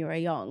from when you were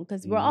young.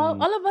 Because we're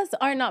Mm-hmm. all of us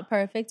are not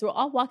perfect. We're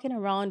all walking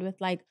around with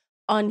like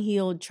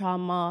unhealed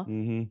trauma.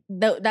 Mm-hmm.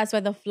 That's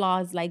where the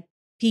flaws like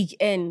peek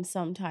in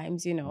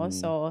sometimes, Mm-hmm.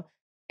 So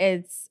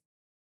it's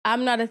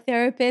I'm not a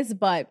therapist,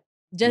 but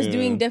just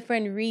doing Yeah.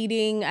 different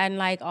reading and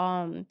like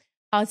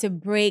how to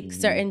break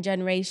Mm-hmm. certain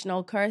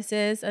generational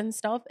curses and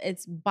stuff.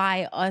 It's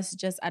by us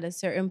just at a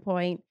certain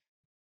point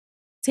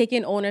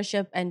taking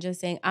ownership and just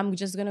saying, I'm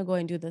just gonna go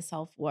and do the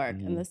self work.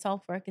 And Mm-hmm. the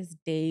self work is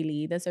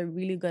daily. There's a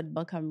really good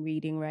book I'm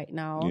reading right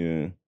now.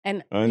 Yeah.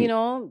 And, And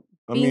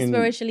I being mean,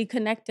 spiritually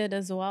connected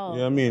as yeah,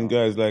 well, I mean,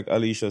 guys, like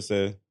Alicia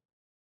said,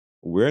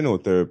 we're no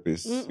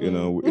therapists,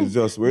 Mm-mm. It's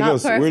just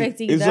Not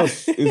perfect either.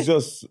 it's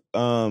just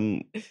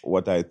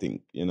what I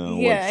think, what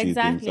Yeah, she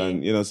thinks.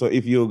 And exactly. so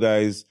if you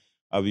guys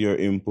have your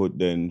input,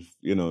 then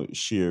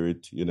share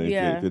it. If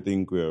Yeah. you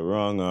think we're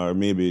wrong or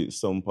maybe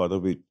some part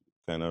of it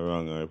kind of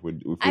wrong, or if we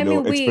I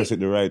don't mean, express it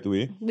the right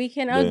way, we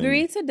can then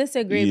agree to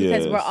disagree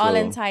because yeah, we're all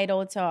so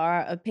entitled to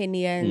our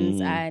opinions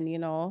mhm.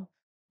 and, so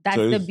that's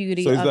the it's so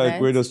beauty it's of like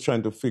we're it. just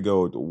trying to figure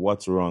out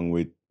what's wrong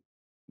with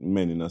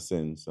men in a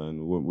sense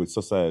and with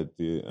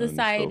society and stuff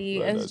Society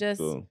like is that. just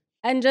So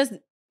and just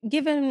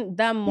giving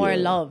them more yeah,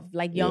 love,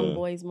 like young yeah,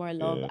 boys more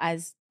love yeah.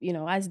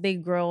 as they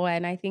grow.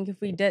 And I think if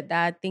we did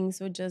that, things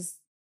would just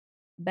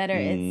better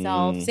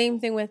itself. Mm, Same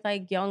thing with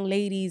like young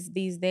ladies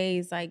these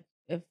days. Like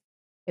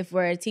if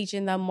we're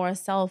teaching them more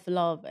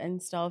self-love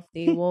and stuff,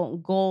 they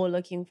won't go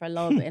looking for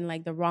love in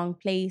like the wrong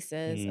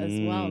places as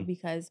well. mm,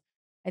 Because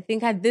I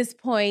think at this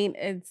point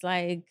it's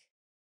like,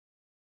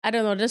 I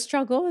don't know, the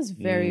struggle is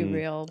very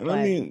real, And I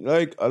but mean,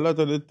 like a lot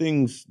of the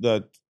things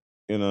that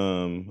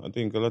I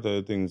think a lot of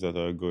the things that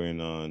are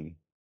going on,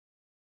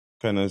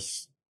 kind of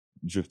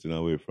drifting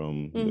away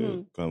from the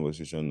mhm,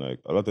 conversation. Like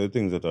a lot of the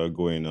things that are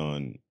going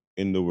on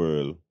in the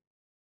world,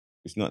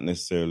 it's not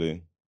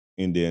necessarily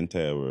in the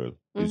entire world.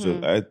 It's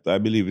just mhm, I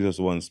believe it's just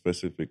one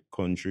specific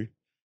country,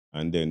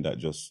 and then that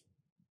just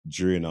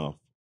drain off,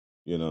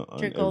 on every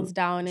trickles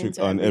down trick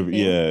into on every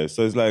everything. yeah.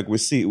 So it's like we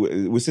see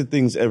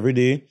things every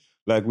day.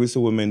 Like we see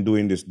women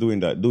doing this,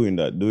 doing that, doing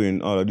that,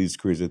 doing all of these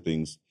crazy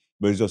things,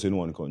 but it's just in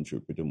one country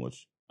pretty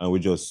much, and we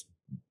just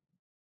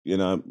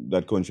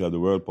that country have the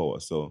world power,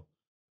 so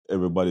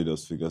everybody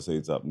just figure say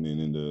it's happening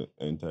in the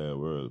entire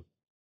world.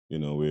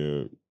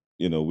 Where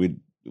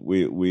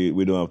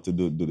we don't have to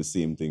do the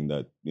same thing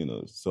that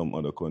some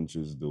other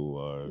countries do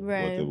or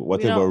Right.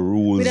 whatever We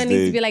rules don't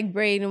need to be they like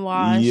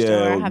brainwashed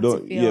or have to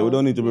we feel,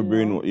 don't need to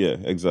be yeah,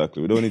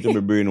 exactly, we don't need to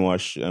be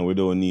brainwashed, and we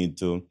don't need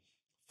to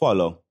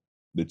follow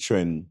the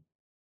trend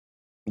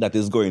that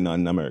is going on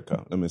in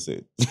America. Let me say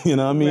it. You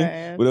know what I mean?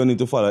 right. We don't need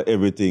to follow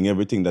everything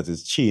that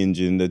is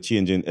changing. They're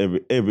changing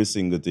every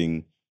single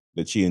thing.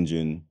 They're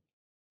changing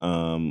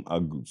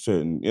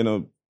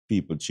certain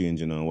people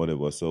changing and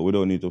whatever. So we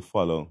don't need to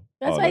follow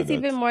That's all why of it's that.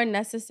 even more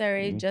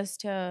necessary Mm-hmm.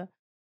 just to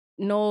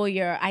know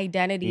your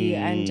identity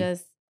and Mm-hmm.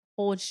 just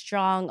hold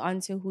strong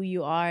onto who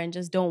you are and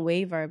just don't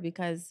waver,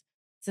 because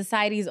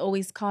society is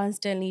always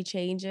constantly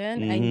changing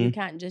and you Mm-hmm.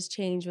 can't just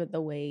change with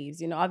the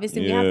waves.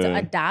 Obviously we have to Yeah.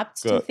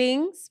 adapt to 'Cause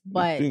things,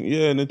 but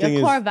and the your thing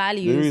core is,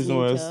 values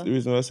need the to.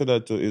 reason why I said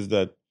that too is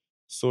that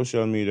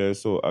social media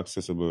is so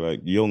accessible.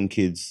 Like young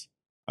kids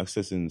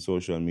accessing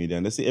social media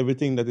and they see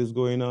everything that is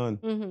going on.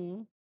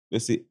 Mhm. They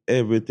see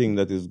everything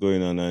that is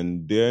going on,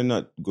 and they're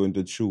not going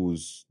to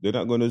choose. They're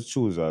not going to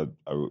choose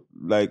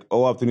like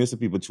how often you see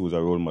people choose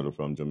a role model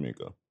from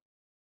Jamaica.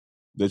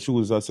 They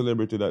choose a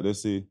celebrity that they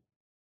see,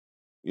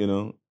 you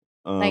know.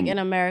 Like um in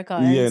America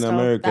yeah, and in stuff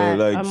America, that are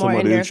like more in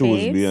somebody their choose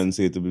face?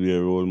 Beyonce to be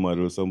a role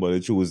model, somebody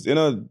choose,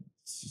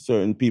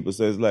 certain people.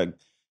 So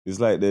it's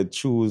like they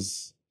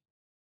choose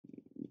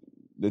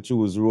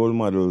role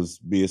models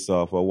based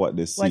off of what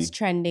they What's see,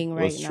 trending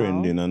right what's now?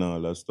 trending and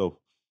all that stuff.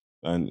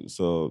 And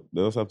so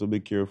they also have to be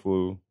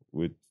careful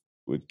with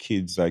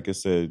kids. Like I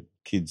said,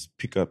 kids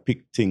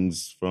pick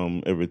things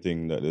from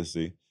everything that they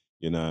see,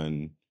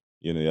 and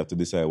you have to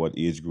decide what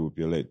age group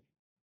you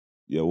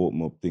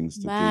open up things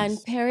to Man,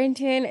 kids.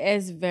 parenting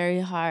is very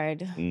hard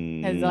because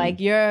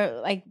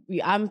Mm, like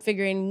I'm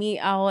figuring me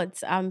out.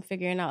 I'm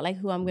figuring out like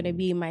who I'm gonna mm,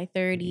 be in my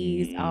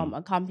 30s, mm,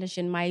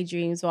 accomplishing my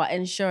dreams while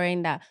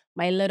ensuring that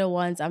my little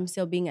ones, I'm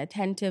still being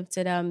attentive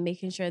to them,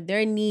 making sure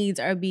their needs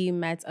are being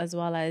met as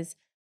well as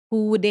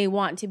who they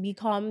want to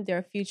become,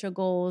 their future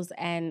goals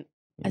and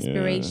yeah.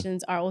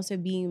 aspirations are also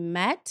being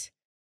met.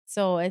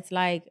 So it's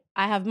like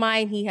I have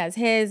mine, he has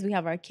his, we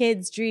have our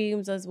kids'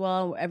 dreams as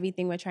well,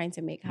 everything we're trying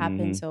to make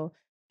happen. Mm-hmm. So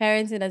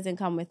parenting doesn't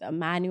come with a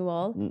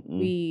manual.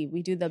 Mm-mm.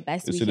 We do the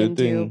best You we see the can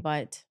do, thing.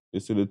 but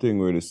You see the thing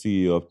where the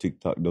CEO of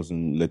TikTok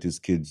doesn't let his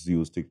kids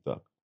use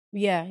TikTok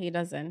yeah, he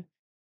doesn't.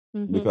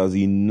 Hmm. because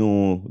he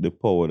know the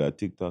power that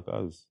TikTok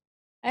has,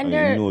 And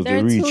and he knows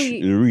they're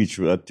too. the reach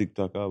that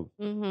TikTok have.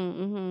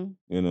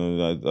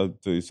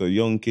 Mm-hmm. So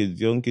young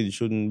kids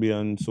shouldn't be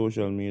on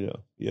social media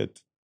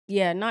yet.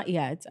 Yeah, not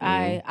yet. You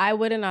know, I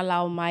wouldn't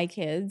allow my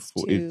kids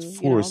It's to,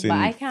 but forcing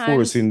I can't.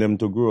 forcing them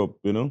to grow up.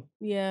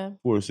 Yeah.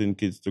 Forcing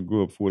kids to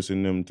grow up,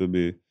 forcing them to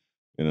be,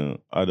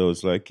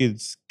 adults. Like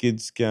kids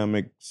can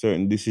make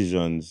certain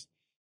decisions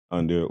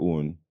on their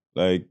own.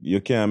 Like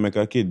you can't make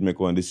a kid make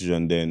one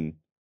decision then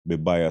be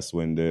biased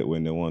when they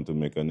want to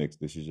make a next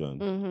decision.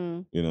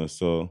 Mm-hmm.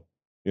 So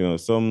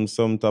some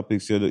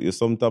topics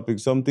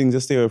some things you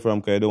stay away from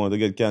because you don't want to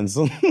get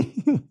canceled.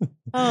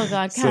 Oh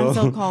God, cancel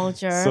so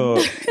culture.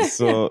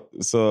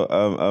 so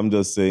I'm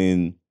just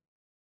saying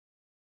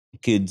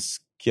kids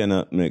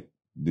cannot make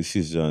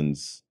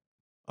decisions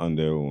on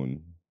their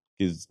own.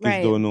 Kids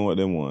Right. don't know what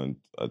they want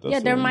at a Yeah,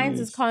 their certain minds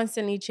is age.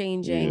 constantly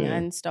changing Yeah.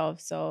 and stuff.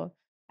 So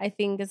I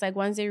think it's like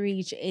once they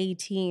reach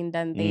 18,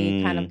 then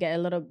they kind of Mm.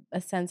 get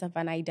a sense of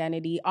an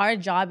identity. Our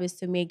job is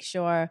to make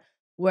sure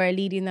we're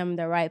leading them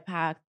the right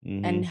path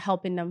and Mhm.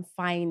 helping them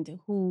find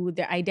who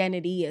their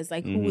identity is,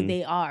 like who Mhm.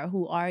 they are,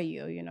 who are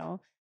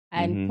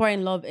and Mhm.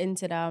 pouring love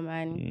into them.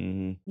 And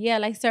Mhm. yeah,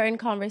 like certain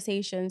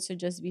conversations should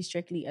just be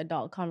strictly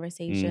adult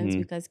conversations Mhm.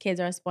 because kids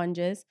are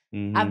sponges.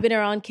 I've Mhm. been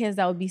around kids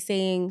that would be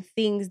saying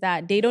things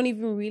that they don't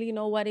even really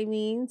know what it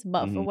means,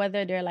 but for Mhm.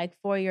 whether they're like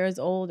 4 years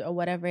old or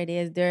whatever it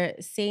is, they're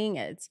saying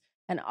it.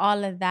 And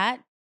all of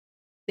that,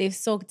 they've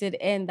soaked it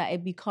in that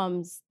it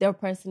becomes their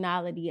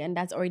personality. And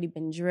that's already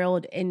been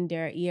drilled in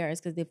their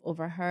ears because they've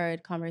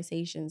overheard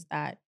conversations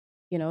that,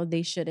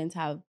 they shouldn't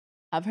have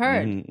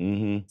heard. Mhm.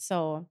 Mhm.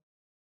 So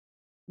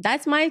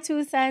that's my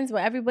 2 cents.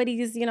 But everybody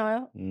is,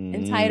 Mhm.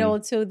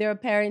 entitled to their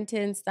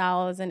parenting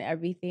styles and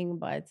everything.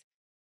 But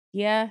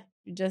yeah,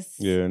 just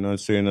Yeah, not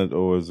saying that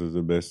ours is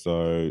the best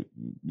or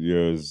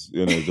yours,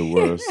 is the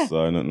worst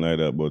or nothing like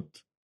that, but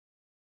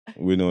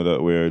we know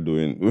that we're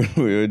doing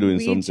we're doing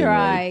we something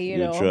right. try,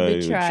 we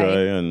We try,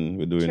 try, and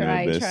we're doing our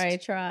try,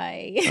 best.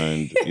 try.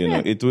 And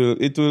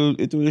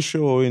it will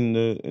show in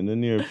the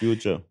near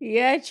future.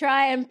 Yeah,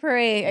 try and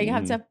pray. And you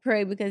have Mm-hmm. to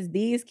pray because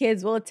these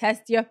kids will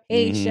test your Mm-hmm.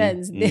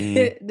 patience.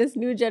 Mm-hmm. This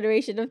new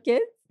generation of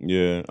kids.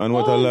 Yeah. And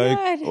Oh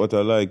God. what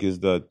I like is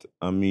that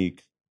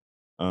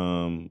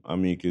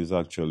Amik is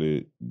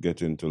actually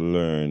getting to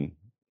learn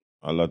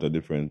a lot of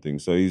different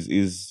things. So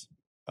he's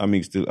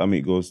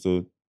Amik goes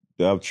to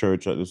they have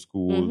church at the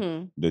school.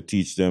 Mm-hmm. They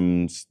teach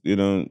them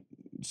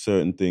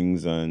certain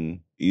things,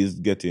 and he's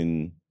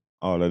getting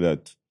all of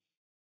that.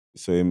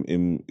 So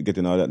him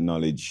getting all that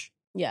knowledge,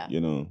 Yeah.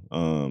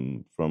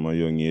 from a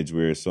young age,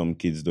 where some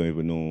kids don't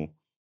even know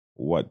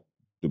what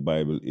the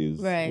Bible is,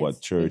 Right. what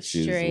They've church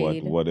is,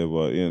 strayed.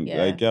 whatever.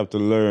 Yeah. Like you have to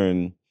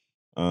learn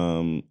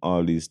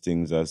all these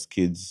things as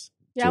kids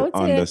Yeah, to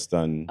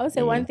understand. I would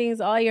say one thing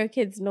is all your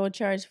kids know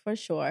church for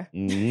sure.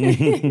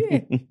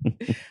 Mhm.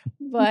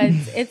 But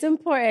it's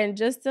important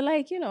just to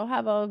like,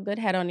 have a good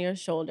head on your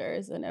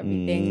shoulders and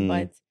everything. Mhm.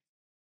 But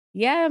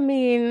yeah, I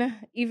mean,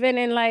 even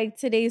in like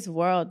today's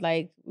world,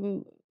 like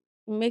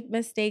make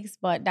mistakes,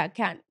 but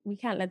we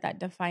can't let that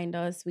define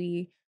us.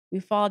 We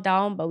fall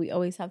down, but we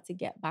always have to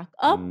get back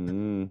up.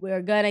 Mhm.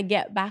 We're gonna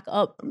get back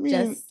up. I mean,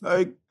 Just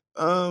like,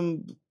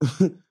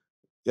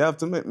 you have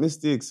to make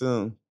mistakes.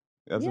 You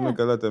have to yeah. make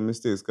a lot of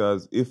mistakes,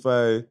 because if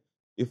I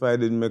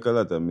didn't make a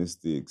lot of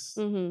mistakes,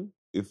 Mm-hmm.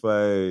 if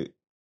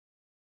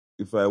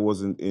I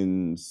wasn't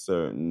in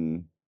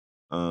certain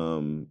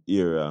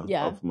era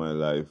Yeah. of my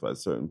life at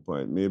certain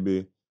point,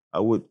 maybe I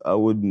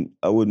wouldn't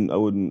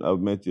have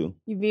met you.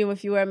 You mean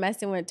if you were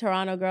messing with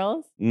Toronto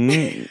girls?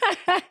 Mhm.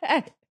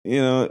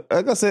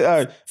 Like I said, all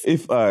right,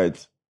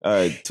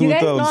 You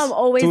guys know I'm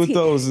always two he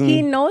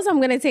thousand. knows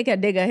I'm gonna take a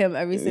dig at him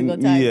every single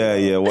time,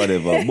 Yeah,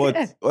 whatever.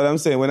 But what I'm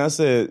saying, when I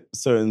say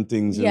certain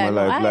things in Yeah, my no,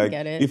 life, I like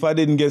get it. if I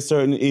didn't get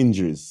certain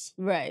injuries,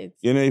 Right.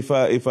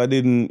 if I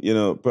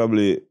didn't,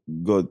 probably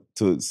go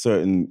to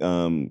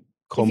certain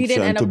If you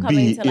didn't compunction end to up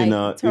coming be to like in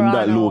that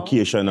Toronto,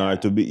 location, or yeah.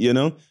 to be,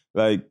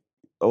 like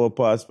our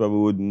paths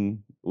probably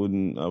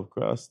wouldn't have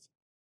crossed.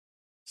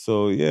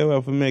 So yeah, we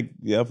have to make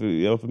you have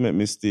to make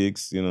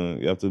mistakes. You have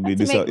to Have to make you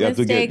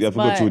mistakes, have to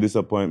go through but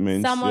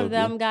disappointments. some You of have to.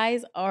 them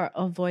guys are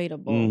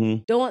avoidable.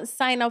 Mm-hmm. Don't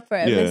sign up for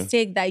a Yeah.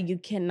 mistake that you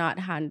cannot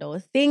handle.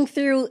 Think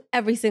through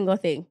every single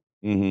thing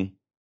Mm-hmm.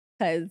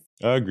 because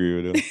I agree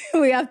with you.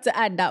 we have to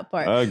add that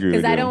part. I agree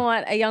Because with I don't you.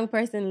 want a young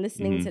person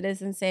listening Mm-hmm. to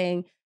this and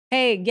saying,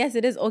 hey, yes,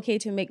 it is okay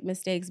to make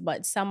mistakes,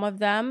 but some of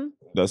them.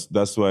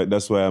 That's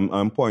why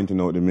I'm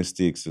pointing out the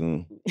mistakes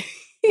and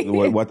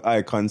what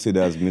I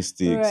consider as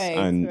mistakes Right,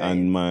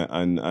 right,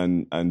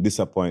 and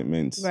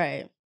disappointments.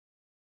 right.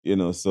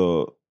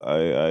 So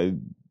I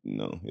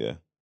no, yeah.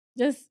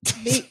 Just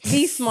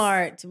be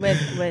smart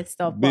with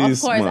stuff. But Be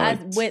of course, as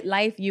smart. with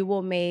life, you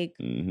will make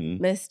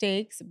Mm-hmm.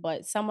 mistakes,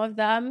 but some of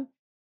them,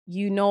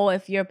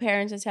 if your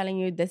parents are telling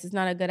you this is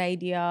not a good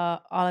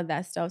idea, all of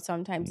that stuff,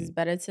 sometimes it's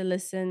better to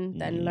listen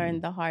than Mm-hmm.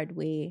 learn the hard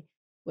way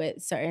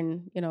with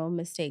certain,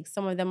 mistakes.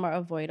 Some of them are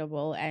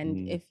avoidable. And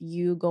Mm-hmm. if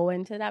you go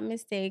into that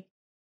mistake,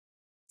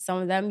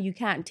 some of them you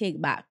can't take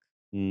back.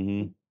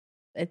 Mm-hmm.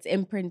 It's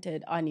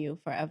imprinted on you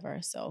forever.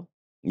 So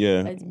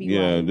Yeah, let's be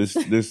yeah. wise.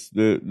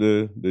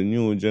 The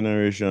new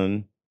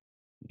generation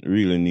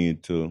really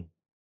need to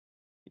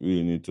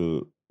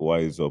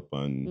wise up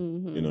and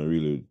Hmm.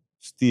 really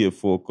stay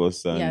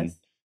focused, and Yes.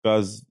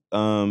 because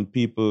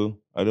people,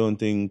 I don't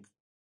think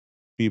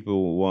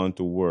people want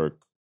to work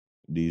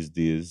these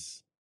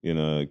days.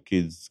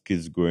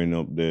 Kids growing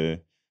up,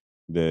 they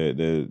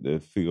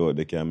figure out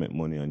they can make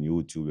money on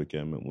YouTube, they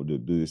can make money,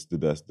 do this, do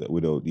that,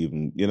 without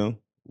even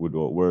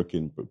without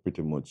working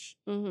pretty much.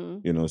 Hmm.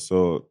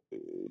 So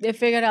They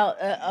figured out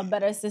a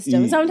better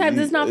system. Sometimes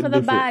it's not for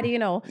the different. bad, I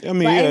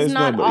mean, but yeah, it's it's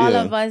not, not but all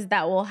yeah. of us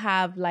that will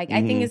have, like,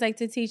 I think Mm-hmm. it's like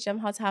to teach them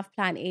how to have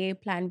plan A,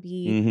 plan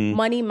B. Mm-hmm.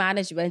 Money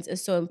management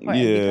is so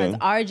important because Yeah.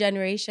 our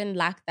generation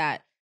lacked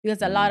that.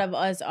 Because a Mm-hmm. lot of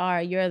us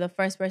you're the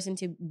first person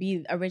to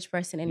be a rich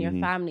person in your Mm-hmm.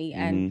 family.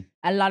 And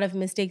Mm-hmm. a lot of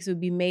mistakes would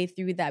be made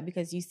through that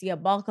because you see a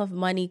bulk of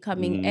money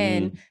coming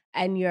in Mm-hmm.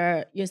 and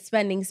you're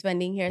spending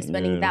here,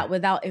 spending Yeah. that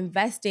without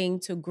investing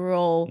to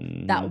grow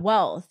Mm-hmm. that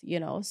wealth.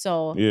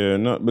 So Yeah,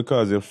 not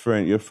because your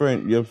friend, you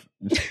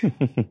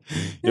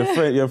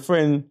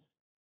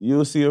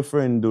see your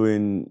friend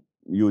doing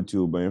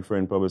YouTube, and your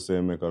friend probably say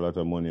make a lot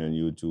of money on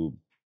YouTube.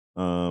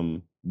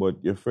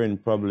 But your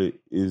friend probably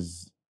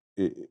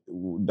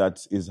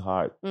that's his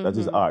heart. That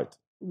is mhm. art,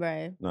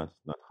 Right. not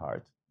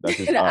heart. That's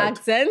his The art.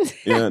 accent.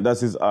 That's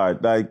his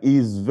art. Like,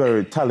 he's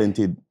very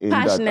talented in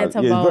that. Passionate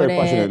Yeah, he's about very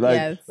passionate. it. Like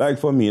Yes. like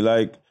for me,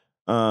 like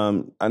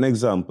an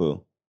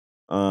example.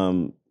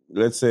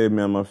 Let's say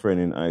me and my friend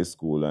in high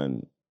school,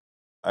 and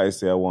I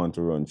say I want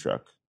to run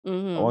track. I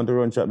Mhm. want to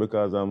run track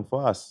because I'm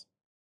fast.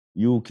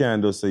 You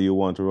can't just say you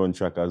want to run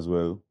track as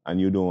well,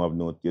 and you don't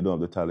have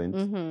the talent.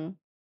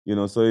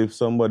 Mhm. So if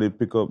somebody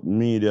pick up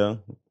media,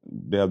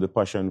 they have the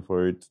passion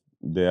for it,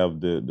 they have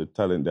the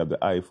talent, they have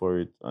the eye for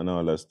it, and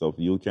all that stuff.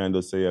 You can't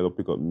just say, I go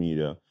pick up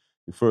media.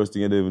 The first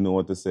thing, you don't even know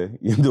what to say.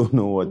 You don't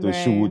know what to Right.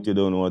 shoot. You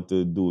don't know what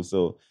to do.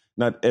 So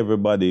not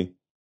everybody,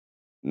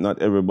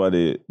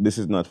 this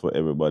is not for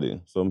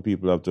everybody. Some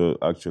people have to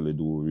actually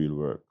do real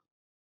work,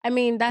 I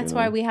mean, you that's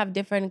why know? we have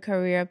different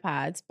career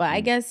paths. But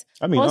I Mm. guess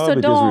I mean, all also of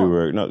it is real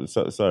work. Not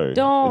sorry,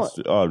 don't it's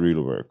all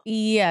real work.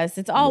 yes,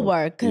 it's all But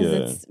work because yeah,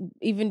 it's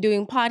even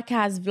doing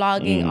podcasts,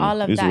 vlogging,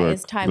 all of it's that is work.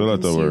 It's time a lot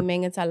of work.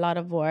 consuming. It's a lot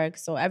of work.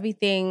 So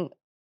everything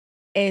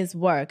is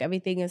work.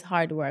 Everything is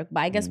hard work.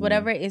 But I guess Mm-hmm.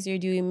 whatever it is you're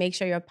doing, make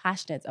sure you're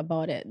passionate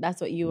about it. That's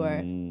what you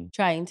were Mm-hmm.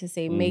 trying to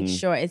say. Make Mm-hmm.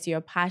 sure it's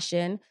your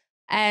passion.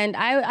 And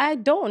I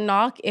don't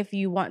knock if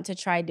you want to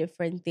try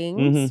different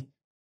things Mm-hmm.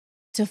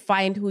 to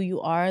find who you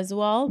are as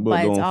well. But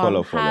But don't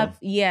follow.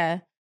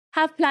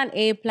 have plan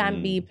A,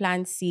 plan B, Mm.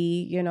 plan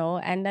C,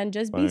 and then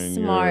just be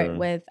smart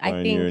with I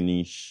Find your think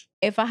niche.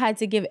 if I had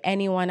to give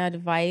anyone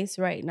advice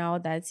right now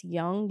that's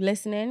young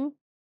listening,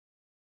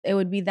 it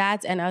would be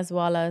that and as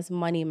well as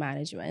money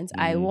management.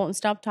 I Mm-hmm. won't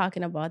stop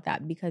talking about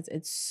that because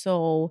it's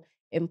so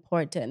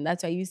important.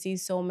 That's why you see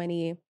so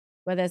many,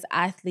 whether it's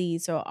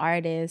athletes or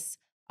artists,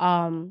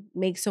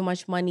 make so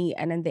much money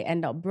and then they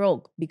end up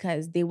broke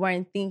because they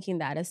weren't thinking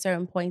that at a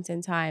certain point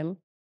in time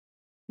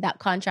that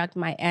contract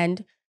might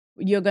end.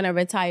 You're gonna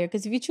retire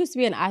because if you choose to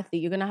be an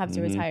athlete, you're gonna have to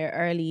Mm-hmm. retire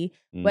early.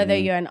 Whether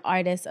Mm-hmm. you're an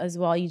artist as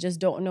well, you just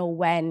don't know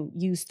when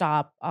you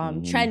stop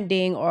Mm-hmm.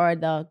 trending or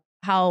the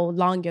how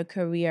long your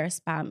career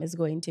span is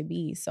going to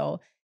be. So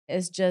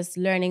it's just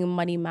learning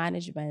money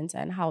management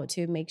and how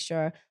to make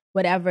sure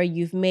whatever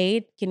you've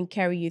made can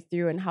carry you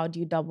through and how do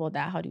you double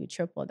that, how do you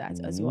triple that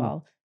as Mm-hmm.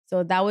 well.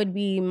 So that would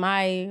be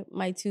my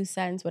 2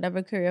 cents.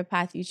 Whatever career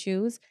path you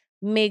choose,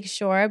 make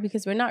sure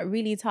because we're not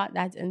really taught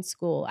that in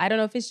school. I don't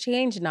know if it's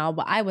changed now,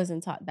 but I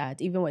wasn't taught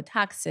that, even with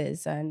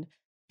taxes and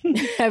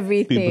People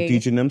everything.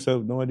 teaching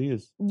themselves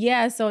nowadays.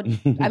 Yeah, so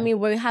I mean,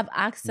 we have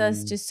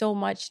access Mm. to so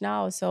much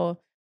now. So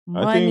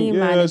money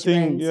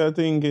management. I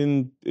think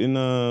in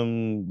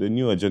the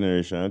newer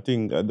generation, I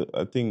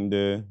think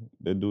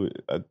they do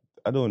it.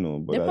 I don't know,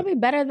 but They're probably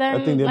better I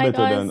think than they're like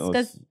better than us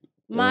because us.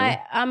 You know.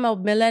 I'm a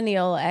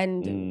millennial,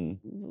 and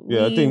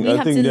Yeah, we I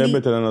have think to they're lead.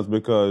 better than us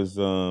because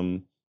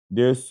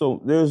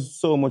there's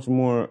so much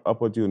more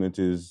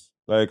opportunities.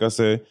 Like I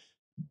say,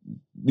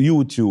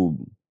 YouTube.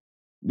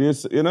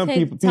 There's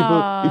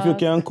people if you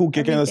can TikTok, cook,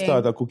 you can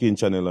start everything. a cooking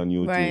channel on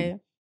YouTube. Right.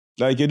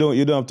 Like you don't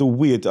have to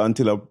wait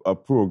until a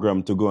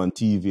program to go on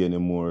TV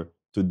anymore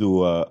to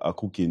do a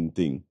cooking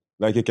thing.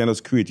 Like you can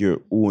just create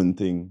your own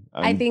thing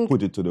I and think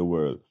put it to the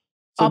world.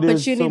 So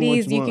there's so much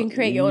opportunities, you more. can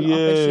create your own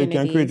Yeah, you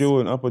can create opportunities. your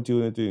own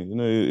opportunity. You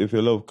know, if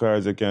you love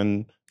cars, you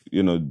can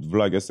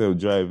vlog yourself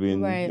driving.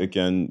 You Right.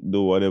 can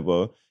do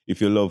whatever.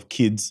 If you love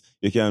kids,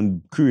 you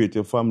can create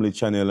your family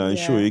channel and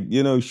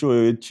Yeah. show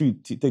you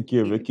take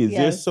care of your kids.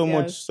 There's Yes,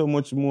 yes. so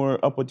much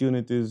more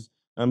opportunities.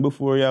 And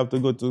before you have to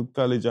go to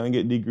college and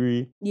get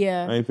degree.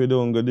 Yeah. And if you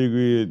don't go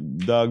degree,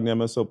 dog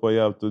name us up or you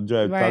have to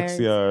drive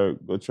taxi Right. or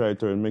go try to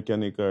turn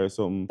mechanic or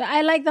something, But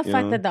I like the you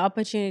fact know? that the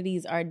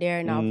opportunities are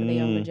there now for the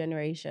younger Mm,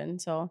 generation.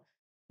 So,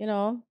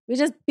 we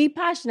just be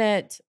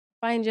passionate,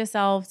 find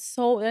yourself.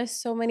 So there's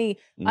so many,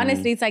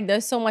 honestly, mm, it's like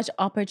there's so much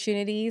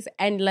opportunities,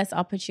 endless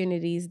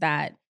opportunities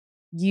that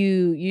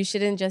you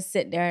shouldn't just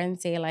sit there and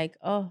say like,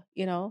 oh,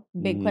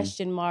 big mm,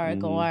 question mark,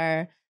 mm,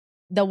 or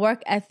the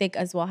work ethic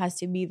as well has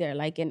to be there.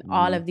 Like in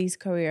all mm, of these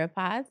career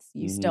paths,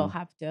 you still mm,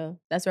 have to,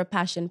 that's where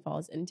passion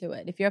falls into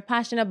it. If you're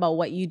passionate about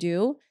what you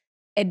do,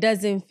 it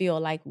doesn't feel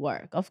like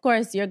work. Of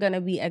course, you're going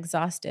to be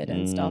exhausted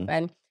and stuff. mm,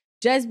 And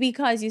just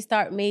because you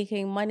start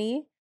making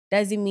money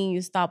doesn't mean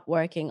you stop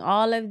working.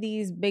 All of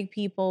these big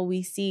people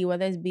we see,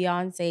 whether it's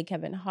Beyonce,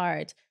 Kevin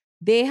Hart,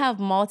 they have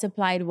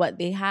multiplied what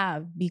they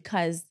have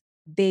because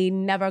they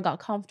never got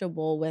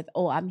comfortable with,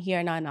 oh, I'm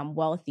here now and I'm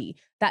wealthy.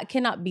 That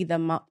cannot be the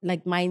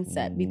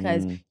mindset,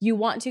 because mm, you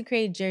want to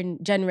create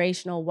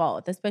generational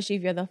wealth, especially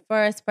if you're the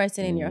first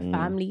person in your mm,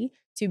 family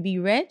to be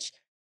rich.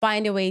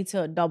 Find a way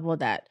to double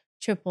that,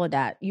 triple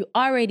that. You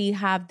already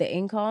have the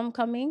income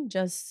coming.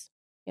 Just,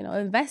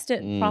 invest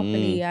it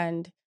properly mm,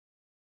 and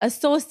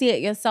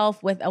associate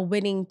yourself with a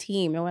winning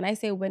team. And when I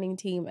say winning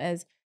team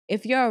is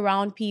if you're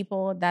around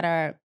people that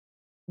are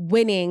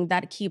winning,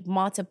 that keep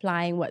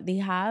multiplying what they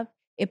have,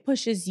 it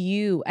pushes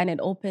you and it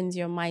opens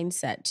your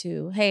mindset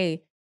to,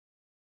 hey,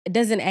 it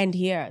doesn't end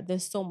here.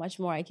 There's so much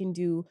more I can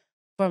do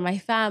for my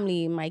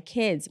family, my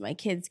kids'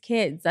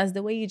 kids. That's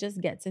the way you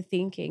just get to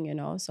thinking.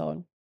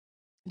 So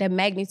the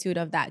magnitude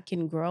of that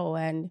can grow.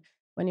 And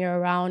when you're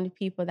around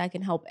people that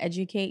can help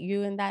educate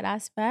you in that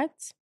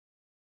aspect,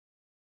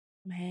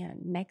 man,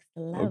 next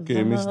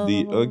Okay, Miss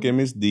Deep. Okay, level.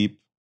 Miss Deep.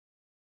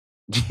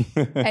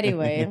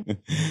 Anyway,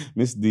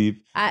 Miss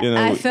Deep. I, You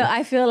I know. feel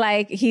I feel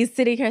like he's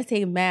sitting here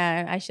saying,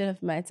 man, I should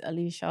have met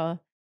Alicia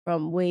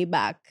from way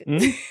back. Hmm?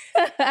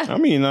 I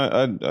mean,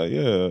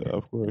 yeah,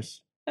 of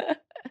course.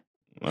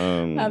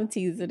 Um, I'm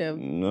teasing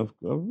him. but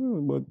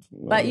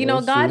But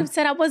that's God true.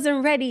 said I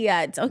wasn't ready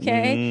yet.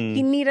 Okay.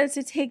 He Mm, needed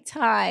to take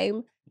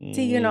time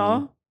to,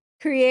 mm,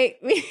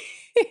 create me.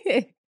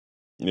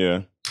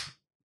 yeah.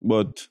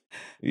 But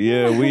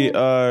yeah, we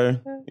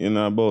are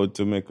about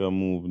to make a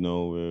move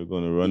now. We're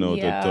gonna run out of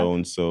Yeah.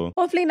 town, so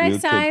Hopefully we'll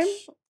next time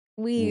catch.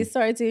 we Mm,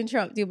 sorry to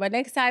interrupt you, but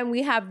next time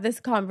we have this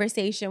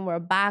conversation, we're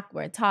back,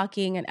 we're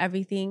talking and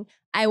everything.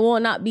 I will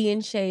not be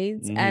in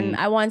shades. And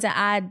mm-hmm, I want to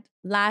add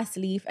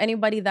lastly, if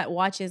anybody that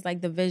watches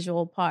like the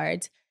visual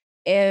part,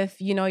 if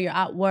you're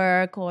at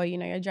work or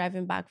you're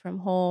driving back from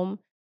home,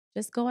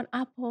 just go on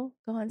Apple,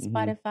 go on mm-hmm.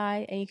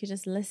 Spotify, and you can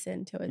just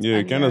listen to it Yeah,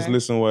 you on can just your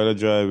listen while you're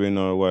driving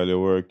or while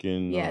you're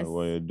working or yes.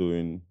 while you're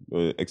doing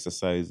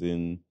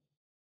exercising.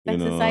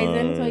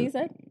 Exercising, so Or you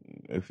said?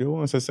 if you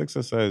want to say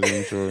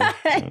exercising, sure.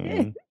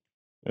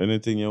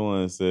 Anything you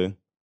want to say.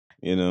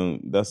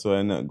 That's why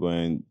I'm not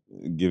going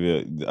to give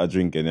you a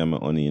drink any of my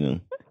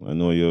honey. I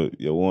know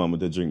you want me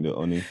to drink the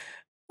honey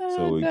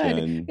so Oh, we good.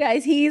 can.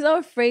 Guys, he's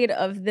afraid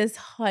of this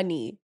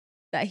honey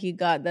that he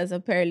got that's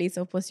apparently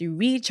supposed to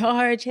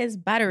recharge his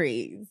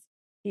batteries.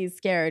 He's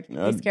scared.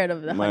 He's scared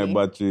of the My honey.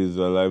 battery is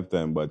a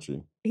lifetime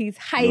battery. He's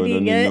You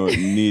don't hiding it.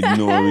 need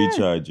no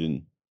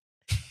recharging.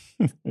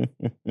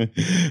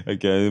 I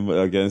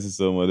can see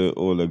some of the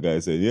older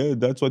guys say, yeah,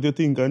 that's what you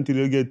think until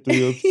you get to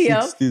your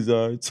Yep. 60s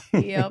art.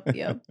 Yep.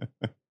 Yep.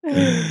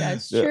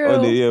 That's The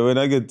honey, true. yeah, when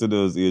I get to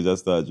those age, I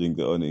start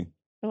drinking the honey.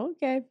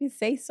 Okay, if you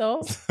say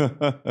so. All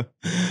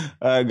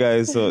right,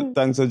 guys. So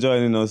thanks for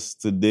joining us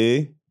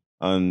today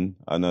on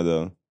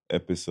another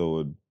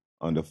episode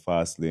on the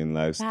Fast Lane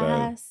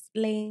Lifestyle. Fast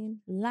lane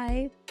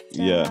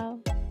Yeah,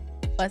 lifestyle,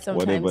 but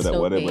sometimes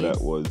slow whatever that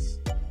pace. was.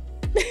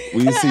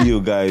 We'll see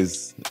you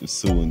guys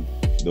soon.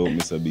 Don't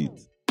miss a beat.